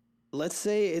 dude. Let's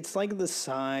say it's like the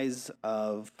size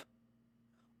of...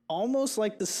 Almost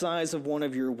like the size of one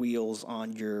of your wheels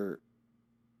on your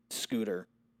scooter.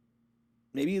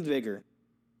 Maybe bigger.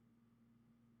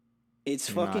 It's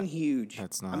fucking huge.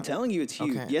 That's not... I'm telling you, it's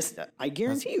huge. Okay. Yes, I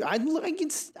guarantee you. I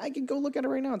can go look at it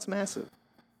right now. It's massive.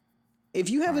 If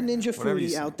you have a Ninja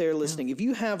Foodie out there listening, if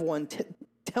you have one,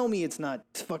 Tell me it's not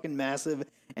fucking massive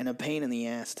and a pain in the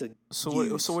ass to use. So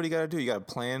what do you got to do? You got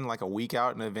to plan like a week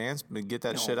out in advance and get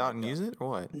that shit out and use it, or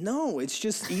what? No, it's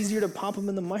just easier to pop them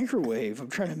in the microwave. I'm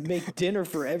trying to make dinner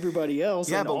for everybody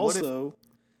else, and but also.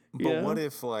 What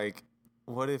if I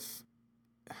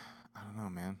don't know,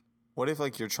 man. What if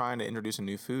like you're trying to introduce a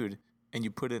new food and you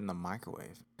put it in the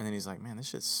microwave, and then he's like, "Man, this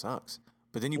shit sucks."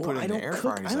 But then you put it in the air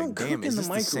fryer, and he's like, "Damn, is this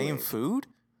the same food?"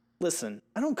 Listen,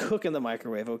 I don't cook in the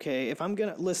microwave, okay? If I'm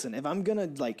gonna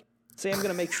like say I'm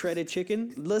gonna make shredded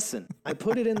chicken, listen, I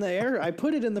put it in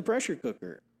the pressure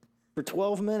cooker for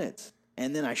 12 minutes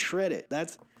and then I shred it.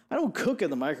 I don't cook in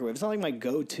the microwave. It's not like my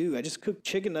go-to. I just cook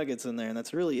chicken nuggets in there and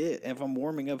that's really it. If I'm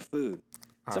warming up food.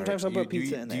 Sometimes I'll put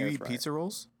pizza in there. Do you eat pizza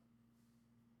rolls?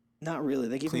 Not really.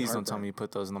 They give me Please don't tell me you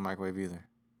put those in the microwave either.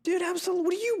 Dude,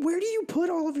 absolutely. Where do you put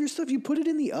all of your stuff? You put it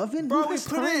in the oven? Bro, we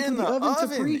put it in the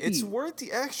oven. It's worth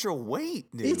the extra weight,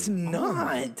 dude. It's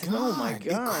not. Oh my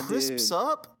God, it crisps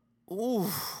up. Ooh.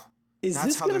 Is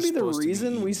this going to be the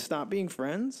reason we stop being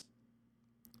friends?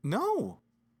 No.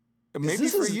 Maybe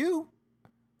for you.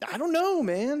 I don't know,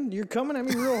 man. You're coming at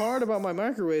me real hard about my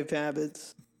microwave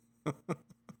habits.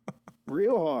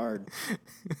 Real hard.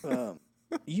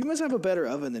 You must have a better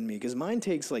oven than me because mine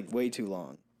takes like way too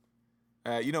long.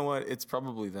 You know what? It's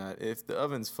probably that. If the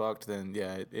oven's fucked, then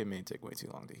yeah, it may take way too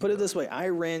long to heat. Put it this way: I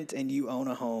rent and you own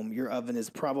a home. Your oven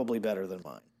is probably better than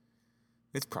mine.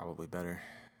 It's probably better.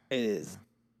 It is,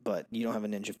 but you don't have a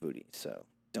Ninja Foodie, so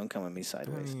don't come at me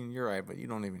sideways. I mean, you're right, but you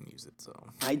don't even use it, so.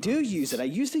 I do use it. I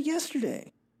used it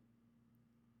yesterday.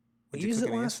 I used it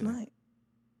last night.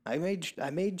 I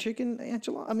made chicken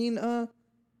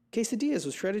quesadillas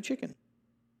with shredded chicken.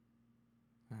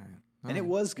 And it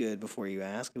was good before you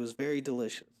ask. It was very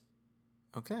delicious.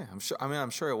 Okay, I'm sure. I mean,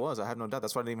 I'm sure it was. I have no doubt.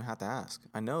 That's why I didn't even have to ask.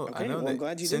 I know. Okay, I know well, that I'm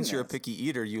glad you since didn't you're ask. a picky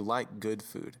eater, you like good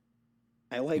food.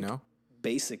 I like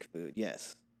basic food.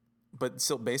 Yes, but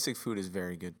still, basic food is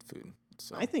very good food.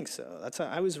 So I think so. That's how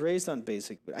I was raised on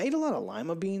basic food. I ate a lot of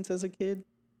lima beans as a kid.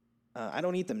 I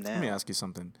don't eat them now. Let me ask you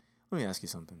something.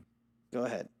 Go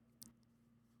ahead.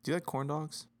 Do you like corn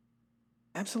dogs?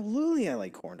 Absolutely, I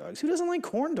like corn dogs. Who doesn't like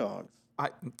corn dogs?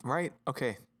 Right.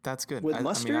 Okay. That's good. With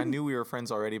mustard? I mean, I knew we were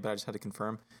friends already, but I just had to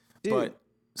confirm. Dude, but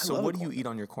so what do you eat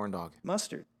on your corn dog?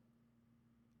 Mustard.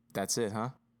 That's it, huh?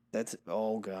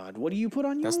 Oh God. What do you put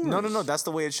on yours? No. That's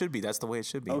the way it should be.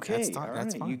 Okay,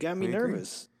 that's fine. You got me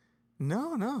nervous.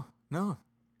 No. I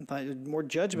thought more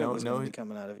judgment was going to be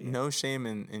coming out of you. No shame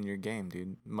in your game,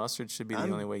 dude. Mustard should be the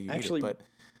only way you eat it. But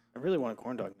I really want a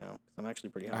corn dog now. I'm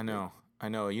actually pretty hungry. I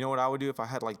know. You know what I would do if I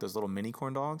had like those little mini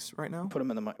corn dogs right now?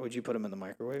 Would you put them in the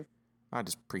microwave? I'd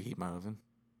just preheat my oven.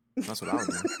 That's what I would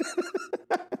do.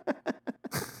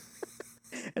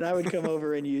 And I would come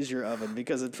over and use your oven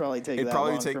because it'd probably take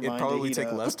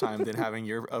less time than having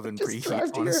your oven preheat.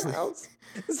 Drive to your house.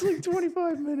 It's like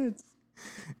 25 minutes.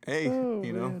 Hey,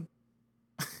 you know,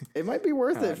 it might be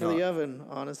worth it for the oven.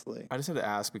 Honestly, I just had to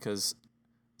ask because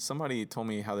somebody told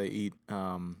me how they eat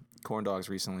corn dogs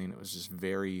recently, and it was just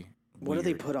very. What do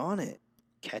they put on it?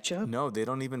 Ketchup? No, they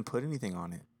don't even put anything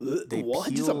on it.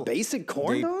 What? Just a basic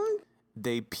corn dog?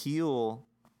 They peel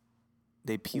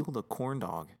the corn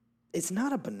dog. It's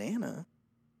not a banana.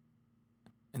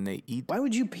 And they eat. Why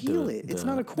would you peel it? It's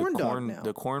not a corn dog now.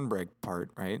 The cornbread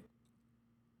part, right?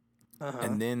 Uh-huh.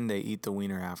 And then they eat the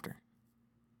wiener after.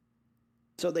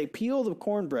 So they peel the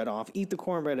cornbread off, eat the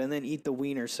cornbread, and then eat the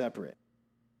wiener separate.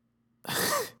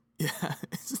 Yeah.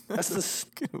 That's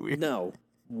the weird. No.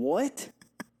 What?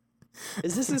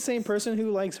 Is this the same person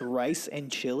who likes rice and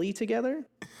chili together?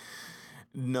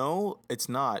 No, it's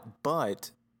not.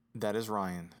 But that is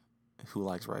Ryan, who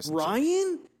likes rice and chili.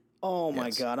 Ryan? Oh my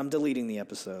God! I'm deleting the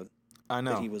episode. I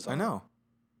know. That he was on. I know.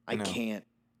 I can't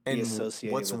be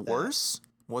associated with that.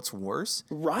 What's worse?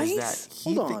 Rice? Is that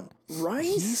Hold on.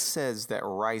 Rice? He says that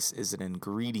rice is an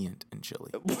ingredient in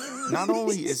chili. Not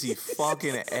only is he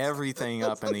fucking everything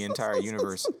up in the entire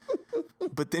universe,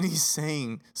 but then he's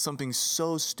saying something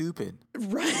so stupid.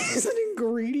 Rice is an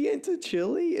ingredient to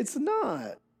chili? It's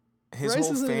not. His rice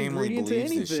whole is family an believes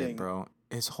to this shit, bro.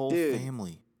 His whole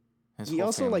family. He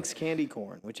also likes candy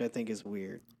corn, which I think is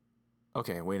weird.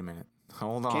 Okay, wait a minute.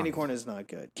 Hold on. Candy corn is not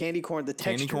good. Candy corn, the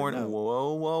texture. Candy corn,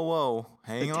 whoa.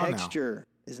 Hang on now. The texture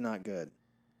is not good.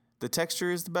 The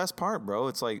texture is the best part, bro.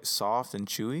 It's like soft and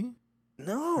chewy.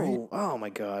 No. Right? Oh, my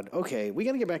God. Okay, we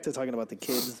got to get back to talking about the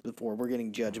kids before we're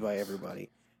getting judged by everybody.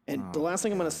 And the last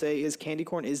thing I'm going to say is candy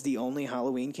corn is the only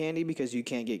Halloween candy because you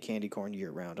can't get candy corn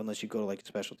year-round unless you go to like a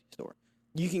specialty store.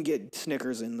 You can get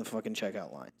Snickers in the fucking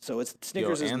checkout line. So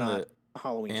Snickers is not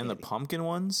Halloween and candy. The pumpkin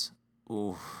ones?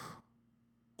 Ooh.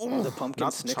 The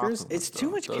pumpkin Snickers? It's too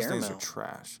much caramel. Those things are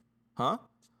trash. Huh?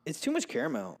 It's too much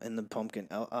caramel in the pumpkin.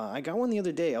 I got one the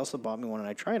other day. Elsa bought me one, and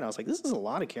I tried it. I was like, this is a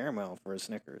lot of caramel for a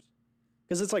Snickers.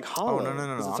 Because it's like hollow. Oh,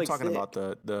 no. It's I'm like talking thick. about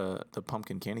the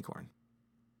pumpkin candy corn.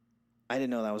 I didn't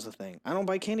know that was a thing. I don't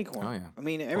buy candy corn. Oh, yeah. I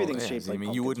mean, everything's yeah, shaped like I mean,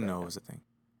 pumpkins you wouldn't right know now. it was a thing.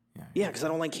 Yeah. Yeah, because I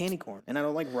don't like candy corn, and I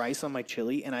don't like rice on my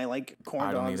chili, and I like corn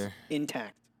I don't dogs either.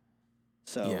 intact.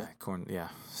 So Yeah, corn. Yeah.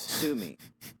 sue me.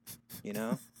 You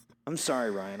know, I'm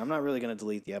sorry, Ryan. I'm not really gonna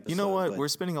delete the episode. You know what? but- We're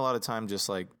spending a lot of time just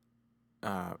like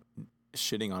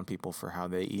shitting on people for how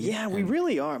they eat. Yeah, we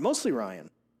really are. Mostly Ryan.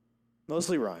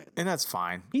 And that's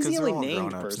fine. He's the 'cause they're only all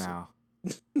named grown-ups person. now.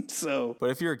 So But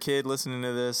if you're a kid listening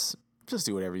to this, just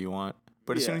do whatever you want.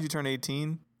 But as soon Yeah. as you turn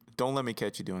 18, don't let me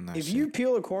catch you doing that if shit. you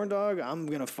peel a corn dog, I'm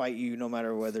gonna fight you no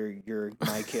matter whether you're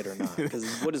my kid or not. Because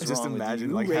what is just wrong imagine with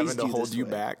you? like Who having raised to you hold this you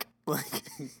way? back. Like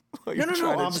while No, you're no,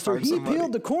 trying to officer. charge He somebody.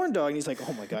 peeled the corn dog, and he's like,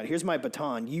 "Oh my god, here's my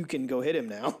baton. You can go hit him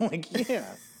now." I'm like,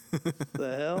 yeah.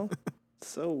 The hell?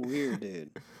 So weird,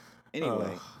 dude.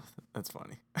 Anyway, That's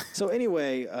funny. so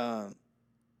anyway,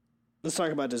 let's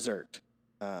talk about dessert.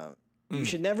 You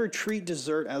should never treat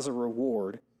dessert as a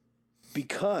reward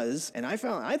because, and I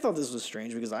thought this was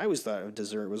strange because I always thought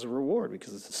dessert was a reward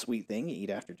because it's a sweet thing you eat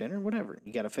after dinner, whatever.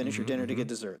 You got to finish your dinner to get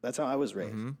dessert. That's how I was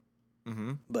raised.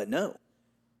 Mm-hmm. But no,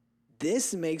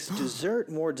 this makes dessert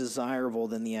more desirable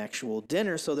than the actual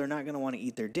dinner, so they're not going to want to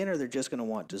eat their dinner. They're just going to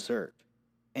want dessert.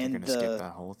 You're And gonna skip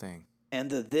that whole thing. and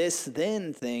the this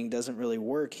then thing doesn't really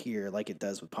work here like it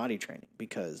does with potty training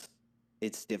because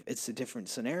it's a different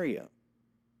scenario.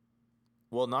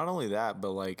 Well, not only that,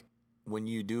 but like when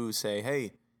you do say,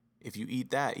 "Hey, if you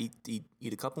eat that,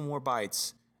 eat a couple more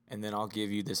bites, and then I'll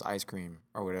give you this ice cream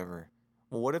or whatever."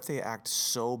 Well, what if they act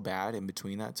so bad in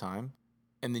between that time,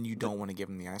 and then you don't want to give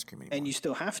them the ice cream anymore? And you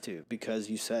still have to because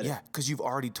you said yeah, because you've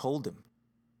already told them.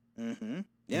 it. Mm-hmm. And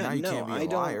Yeah, now you no, can't be I a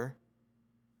don't. liar.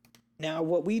 Now,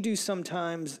 what we do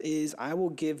sometimes is I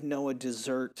will give Noah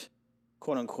dessert,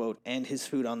 quote unquote, and his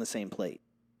food on the same plate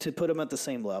to put him at the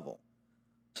same level.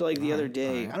 So, like the other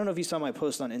day, I don't know if you saw my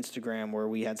post on Instagram where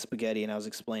we had spaghetti and I was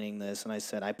explaining this, and I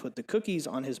said I put the cookies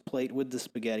on his plate with the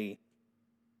spaghetti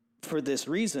for this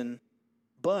reason,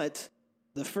 but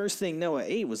the first thing Noah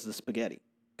ate was the spaghetti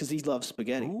because he loves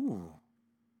spaghetti. Ooh.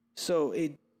 So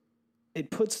it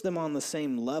puts them on the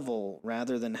same level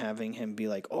rather than having him be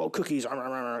like, "Oh, cookies," you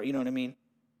know what I mean?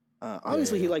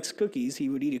 Obviously, he yeah. likes cookies. He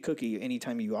would eat a cookie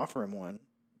anytime you offer him one.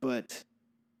 But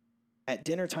at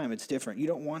dinner time, it's different. You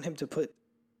don't want to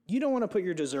put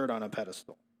your dessert on a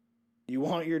pedestal. You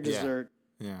want your dessert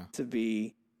Yeah. to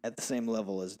be at the same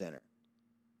level as dinner.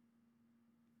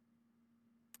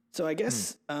 So I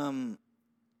guess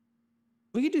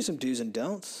we could do some do's and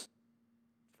don'ts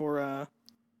for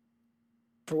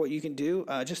what you can do,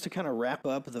 just to kind of wrap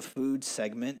up the food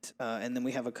segment, and then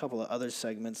we have a couple of other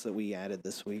segments that we added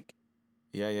this week.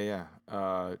 Yeah.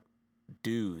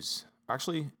 Do's.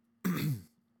 Actually,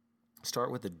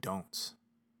 start with the don'ts.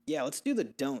 Yeah, let's do the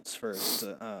don'ts first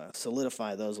to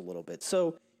solidify those a little bit.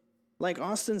 So, like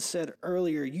Austin said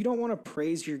earlier, you don't want to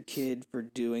praise your kid for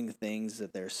doing things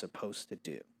that they're supposed to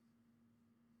do.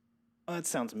 Oh, that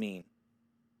sounds mean.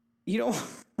 You don't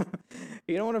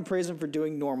you don't want to praise them for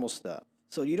doing normal stuff.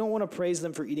 So you don't want to praise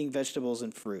them for eating vegetables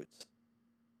and fruits.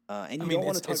 And you don't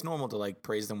want to talk. It's normal to like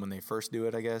praise them when they first do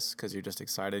it, I guess, because you're just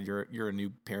excited. You're a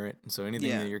new parent, and so anything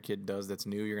Yeah. that your kid does that's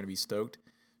new, you're gonna be stoked.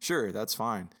 Sure, that's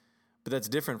fine, but that's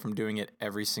different from doing it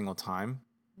every single time,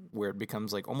 where it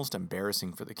becomes like almost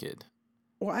embarrassing for the kid.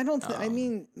 Well, I don't. I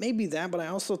mean, maybe that, but I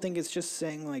also think it's just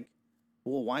saying like,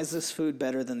 well, why is this food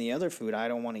better than the other food? I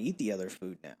don't want to eat the other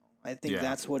food now. I think Yeah.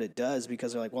 that's what it does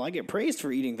because they're like, well, I get praised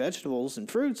for eating vegetables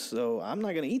and fruits, so I'm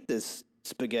not going to eat this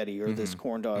spaghetti or this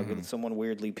corn dog that someone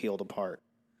weirdly peeled apart.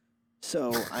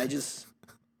 So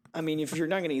I mean, if you're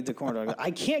not going to eat the corn dog, I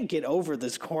can't get over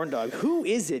this corn dog. Who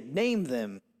is it? Name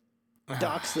them.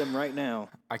 Dox them right now.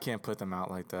 I can't put them out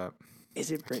like that.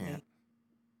 Is it Brittany? can't.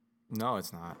 No,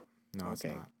 it's not. No, it's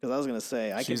Okay, not. because I was going to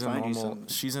say, I can find you some.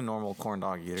 She's a normal corn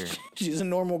dog eater. She's a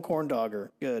normal corn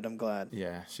dogger. Good, I'm glad.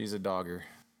 Yeah, she's a dogger.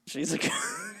 She's a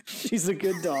she's a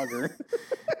good dogger.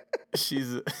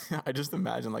 I just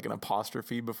imagine like an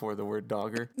apostrophe before the word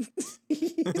dogger.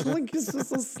 Like it's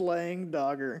just a slang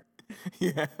dogger.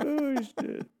 Yeah. Oh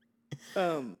shit.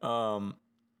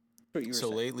 What you were So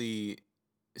saying. lately,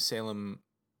 Salem,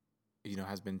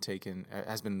 has been,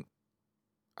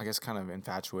 I guess, kind of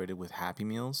infatuated with Happy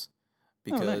Meals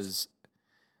because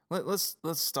let's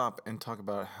stop and talk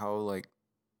about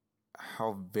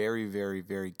how very, very,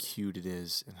 very cute it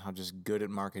is and how just good at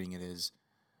marketing it is,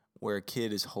 where a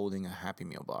kid is holding a Happy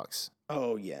Meal box.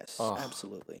 Oh yes, Oh.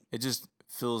 absolutely. It just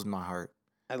fills my heart.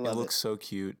 I It love looks so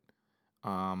cute.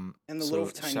 And the so little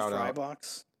tiny shout fry out.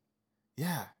 box.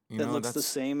 Yeah, that looks the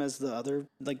same as the other,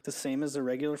 like the same as the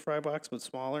regular fry box but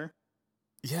smaller.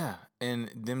 Yeah, and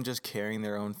them just carrying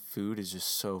their own food is just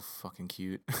so fucking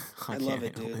cute. I I can't love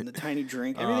it, handle dude. And the it. tiny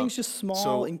drink, Uh, everything's just small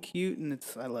so and cute, and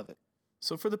I love it.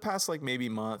 so for the past like maybe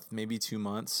month, maybe 2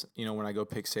 months, when I go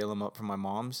pick Salem up from my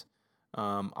mom's,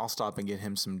 I'll stop and get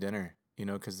him some dinner.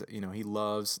 Because he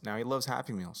loves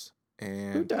Happy Meals, Who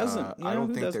and doesn't? I don't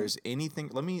Who think doesn't? there's anything.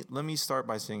 Let me start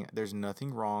by saying there's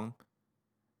nothing wrong,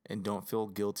 and don't feel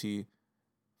guilty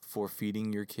for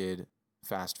feeding your kid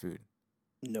fast food.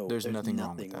 No, There's there's nothing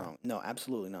wrong with nothing that. wrong. No,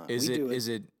 absolutely not. Is We it do it. is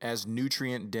it as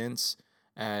nutrient dense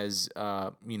as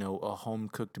a home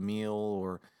cooked meal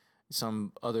or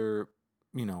some other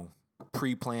you know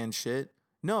pre planned shit?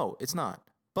 No, it's not.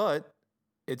 But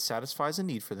it satisfies a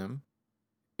need for them.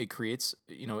 It creates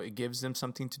it gives them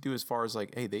something to do as far as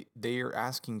like, hey, they are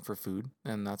asking for food,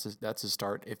 and that's a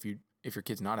start. If your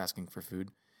kid's not asking for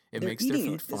food, it They're makes their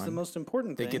eating food it is the fun. most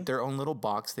important They get thing. their own little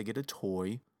box. They get a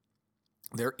toy.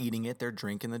 They're eating it. They're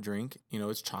drinking the drink.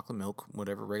 It's chocolate milk,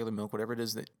 whatever, regular milk, whatever it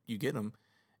is that you get them.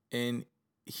 And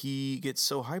he gets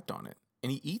so hyped on it,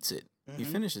 and he eats it. He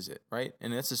Hmm. finishes it, right?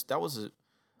 And that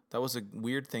was a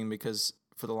weird thing because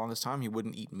for the longest time he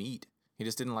wouldn't eat meat. He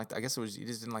just didn't like. I guess he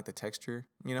just didn't like the texture.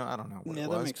 I don't know what it Yeah,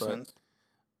 that was, makes but sense.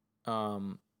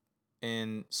 um,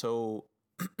 and so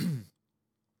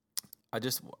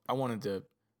I wanted to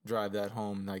drive that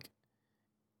home. Like,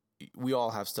 we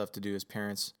all have stuff to do as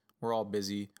parents. We're all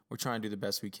busy. We're trying to do the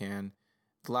best we can.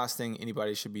 The last thing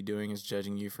anybody should be doing is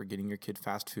judging you for getting your kid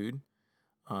fast food.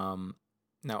 Um,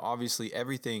 Now, obviously,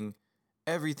 everything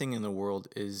in the world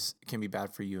can be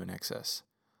bad for you in excess.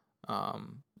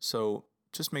 So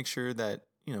just make sure that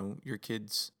your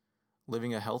kid's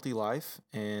living a healthy life,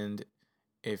 and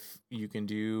if you can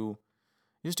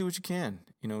just do what you can.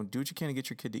 Do what you can to get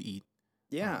your kid to eat.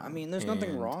 Yeah, I mean, there's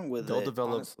nothing And wrong with they'll it,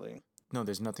 develop. honestly. No,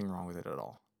 there's nothing wrong with it at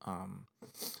all.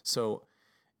 So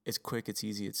it's quick, it's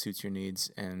easy, it suits your needs,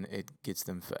 and it gets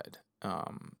them fed.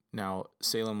 Now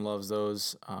Salem loves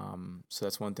those, so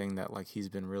that's one thing that like he's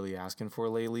been really asking for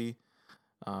lately.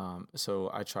 So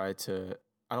I try to.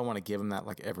 I don't want to give him that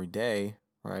like every day,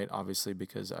 right? Obviously,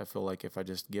 because I feel like if I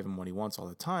just give him what he wants all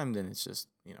the time, then it's just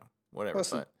whatever.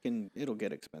 Plus, But it'll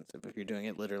get expensive if you're doing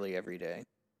it literally every day.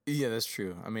 yeah, that's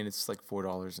true. I mean, it's like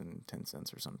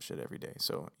 $4.10 or some shit every day,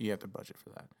 so you have to budget for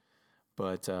that.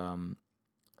 But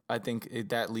I think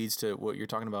that leads to what you're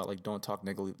talking about. Like, don't talk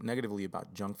negatively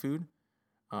about junk food,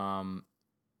 um,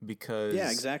 Yeah,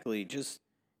 because exactly. Just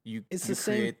it's you the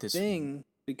same create this. thing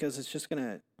because it's just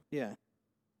gonna. Yeah,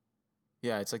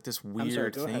 Yeah, it's like this I'm sorry.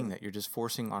 weird Go thing ahead. that you're just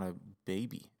forcing on a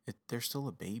baby. They're still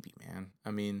a baby, man.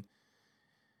 I mean,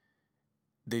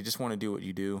 they just want to do what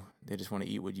you do. They just want to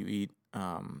eat what you eat.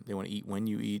 They want to eat when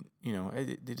you eat.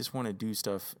 They just want to do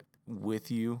stuff with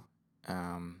you,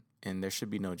 and there should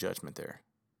be no judgment there.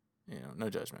 No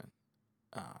judgment.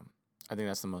 I think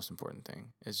that's the most important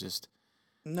thing. Is just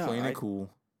No, playing it cool,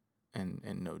 and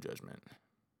no judgment.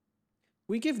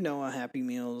 we give Noah Happy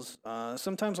Meals.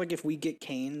 Sometimes, like if we get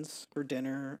Cane's for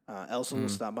dinner, Elsa will Mm.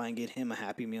 stop by and get him a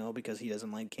Happy Meal because he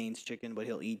doesn't like Cane's chicken, but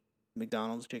he'll eat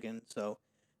McDonald's chicken. So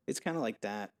it's kind of like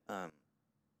that.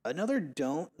 Another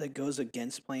don't that goes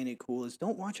against playing it cool is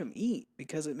don't watch him eat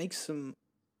because it makes him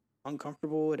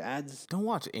uncomfortable. It adds Don't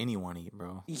watch anyone eat,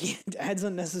 bro. yeah, it adds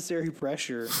unnecessary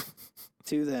pressure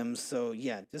to them. So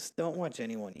yeah, just don't watch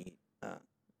anyone eat.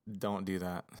 Don't do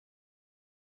that.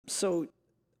 So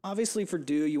obviously for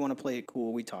do you want to play it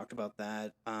cool? We talked about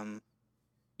that.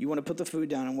 You want to put the food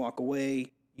down and walk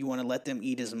away. You want to let them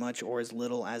eat as much or as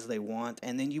little as they want,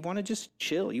 and then you want to just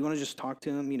chill. You want to just talk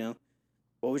to them.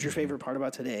 What was your Mhm. favorite part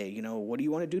about today? What do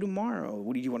you want to do tomorrow?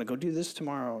 What do you want to go do this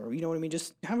tomorrow? Or you know what I mean?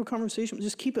 Just have a conversation.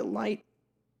 Just keep it light,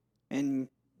 and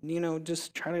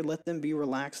just try to let them be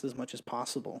relaxed as much as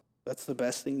possible. That's the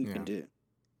best thing you can Yeah. do.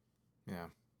 Yeah.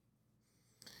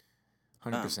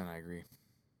 100%. I agree.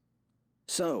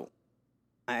 So,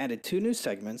 I added 2 new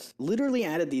segments. Literally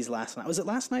added these last night. Was it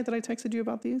last night that I texted you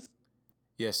about these?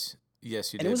 Yes, you And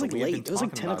it did. was, But like, we have late. been It was, like,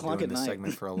 talking 10 about o'clock doing at this night.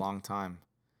 segment for a long time.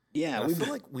 Yeah, And I we've feel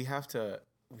like we have to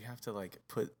like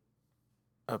put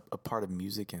a part of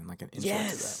music in, like an intro to that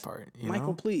yes, part.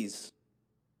 Michael, please,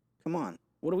 come on.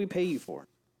 What do we pay you for?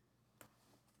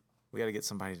 We got to get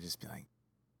somebody to just be like,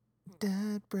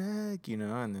 Dad brag, and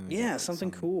then we Yeah, get, like,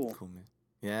 something some cool.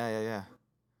 Yeah.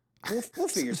 We'll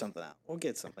figure something out. We'll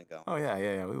get something going. Oh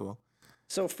yeah, we will.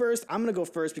 So first, I'm gonna go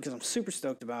first because I'm super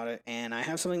stoked about it, and I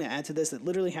have something to add to this that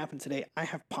literally happened today. I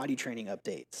have potty training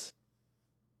updates.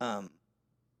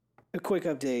 A quick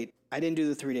update. I didn't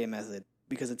do the 3-day method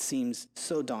because it seems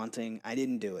so daunting. I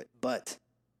didn't do it, but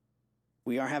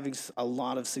we are having a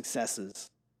lot of successes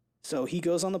So he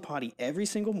goes on the potty every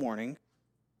single morning,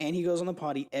 and he goes on the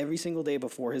potty every single day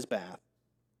before his bath.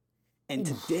 And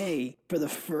today, for the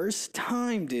first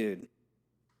time, dude,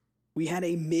 we had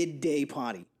a midday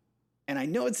potty. And I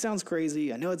know it sounds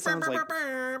crazy. I know it sounds like,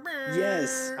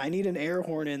 yes, I need an air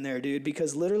horn in there, dude,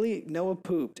 because literally Noah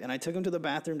pooped, and I took him to the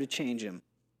bathroom to change him,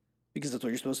 because that's what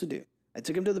you're supposed to do. I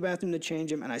took him to the bathroom to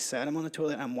change him, and I sat him on the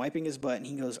toilet. I'm wiping his butt, and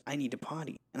he goes, "I need to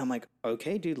potty." And I'm like,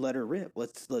 "Okay, dude, let her rip.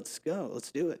 Let's go.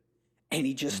 Let's do it." And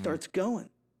he just starts going.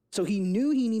 So he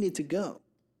knew he needed to go.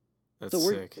 That's so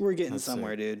sick. We're getting That's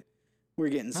somewhere, sick. dude. We're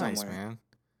getting Nice, somewhere. man.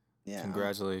 Yeah.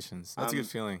 Congratulations. That's a good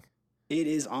feeling. It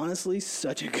is honestly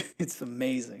such a good, it's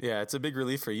amazing. Yeah, it's a big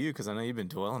relief for you because I know you've been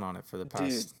dwelling on it for the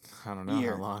past, I don't know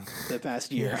year. how long. The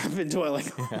past year, I've been dwelling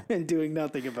on and doing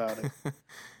nothing about it.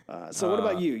 So what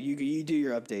about you? You do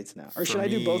your updates now. Or should I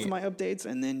do both of my updates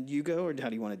and then you go, or how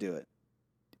do you want to do it?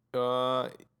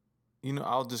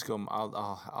 I'll just go,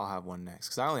 I'll have one next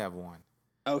because I only have one.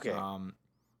 Okay.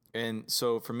 And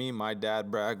so for me, my dad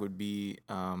brag would be,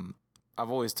 I've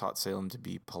always taught Salem to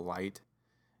be polite.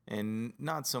 And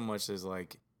not so much as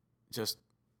like just,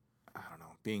 I don't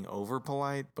know, being over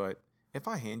polite, but if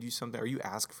I hand you something or you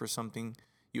ask for something,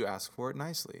 you ask for it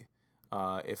nicely.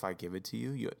 If I give it to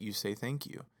you, you say thank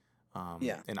you.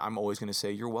 And I'm always going to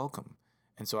say you're welcome.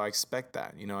 And so I expect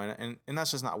that, and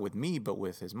that's just not with me, but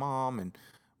with his mom and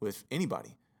with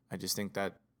anybody. I just think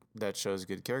that shows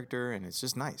good character and it's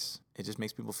just nice. It just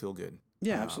makes people feel good.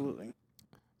 Yeah, absolutely.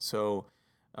 So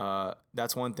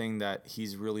that's one thing that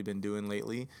he's really been doing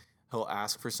lately. He'll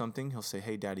ask for something. He'll say,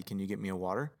 "Hey, Daddy, can you get me a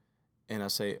water?" And I'll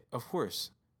say, "Of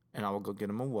course." And I will go get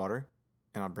him a water,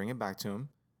 and I'll bring it back to him.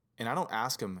 And I don't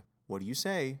ask him, "What do you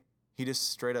say?" He just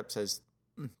straight up says,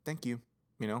 "Thank you."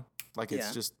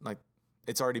 It's just like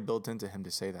it's already built into him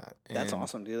to say that. That's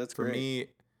awesome, dude. That's for great. For me,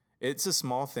 it's a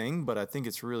small thing, but I think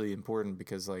it's really important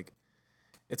because like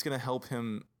it's gonna help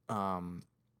him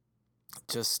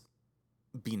just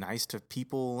be nice to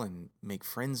people and make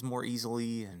friends more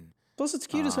easily. And plus it's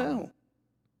cute as hell.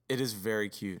 It is very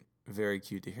cute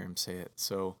to hear him say it.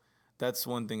 So that's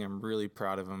one thing I'm really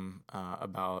proud of him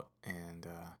about. And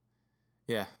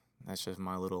yeah, that's just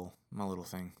my little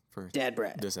thing for dad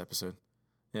brag this episode.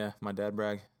 Yeah, my dad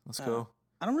brag. Let's go.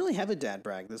 I don't really have a dad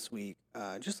brag this week.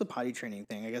 Just the potty training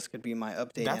thing, I guess, could be my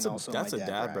update. That's my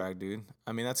dad brag, dude.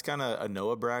 I mean, that's kind of a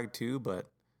Noah brag too, but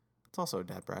it's also a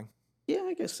dad brag. Yeah,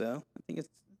 I guess so. I think it's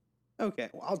okay.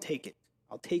 Well, I'll take it.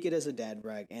 I'll take it as a dad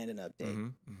brag and an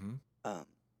update.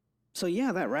 So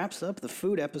yeah, that wraps up the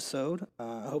food episode.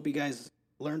 I hope you guys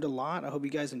learned a lot. I hope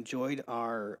you guys enjoyed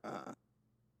our,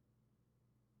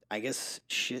 I guess,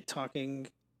 shit talking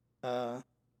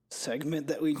segment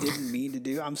that we didn't mean to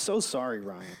do. I'm so sorry,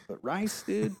 Ryan. But Rice,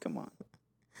 dude, come on.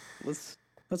 Let's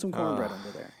put some cornbread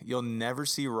under there. You'll never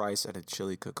see rice at a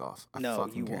chili cook-off. I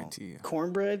fucking guarantee you.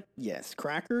 Cornbread, yes.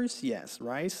 Crackers, yes.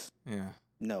 Rice, yeah.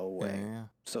 No way. Yeah.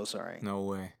 So sorry. No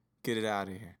way. Get it out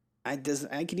of here.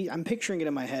 I'm picturing it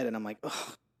in my head, and I'm like,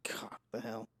 oh God, the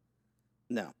hell.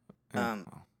 No.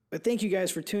 But thank you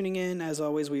guys for tuning in. As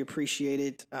always, we appreciate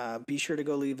it. Be sure to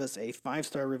go leave us a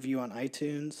 5-star review on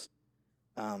iTunes.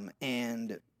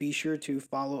 And be sure to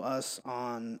follow us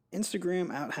on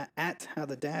Instagram at How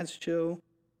the Dads Show.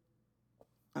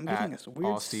 I'm getting a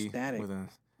weird static with an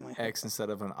X instead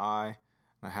of an I.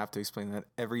 I have to explain that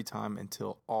every time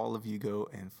until all of you go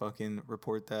and fucking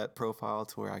report that profile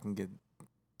to where I can get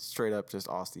straight up just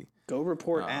Austin. Go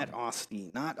report at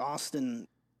Austin, not Austin,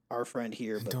 our friend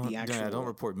here, but the actual. Don't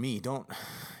report me. Don't.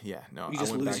 Yeah, no. You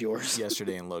just lose yours.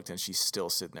 Yesterday and looked, and she's still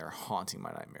sitting there haunting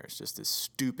my nightmares. Just this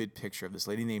stupid picture of this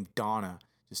lady named Donna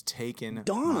just taking.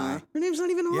 Donna? Her name's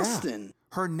not even Austin.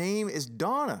 Yeah, her name is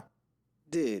Donna.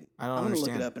 Dude, I don't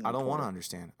understand. Look it up and I don't want to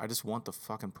understand. I just want the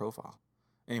fucking profile.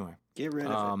 Anyway, get rid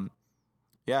of it.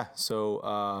 Yeah,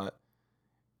 so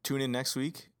tune in next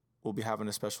week. We'll be having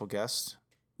a special guest.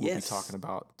 We'll be talking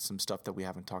about some stuff that we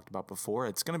haven't talked about before.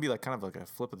 It's going to be like kind of like a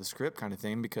flip of the script kind of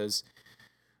thing because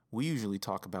we usually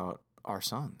talk about our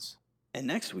sons. And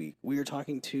next week, we are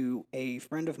talking to a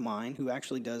friend of mine who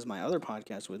actually does my other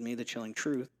podcast with me, The Chilling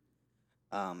Truth.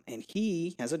 And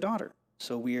he has a daughter.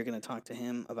 So we are going to talk to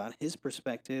him about his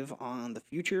perspective on the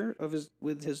future of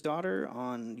his daughter,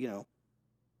 on,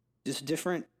 just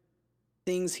different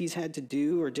things he's had to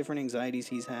do or different anxieties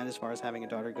he's had as far as having a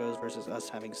daughter goes versus us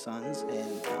having sons.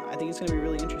 And I think it's going to be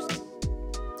really interesting.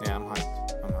 Yeah, I'm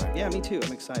hyped. Yeah, me too.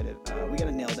 I'm excited. We got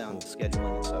to nail down the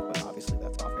scheduling and stuff, but obviously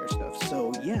that's off-air stuff.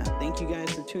 So yeah, thank you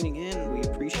guys for tuning in. We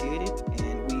appreciate it,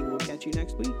 and we will catch you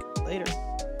next week. Later.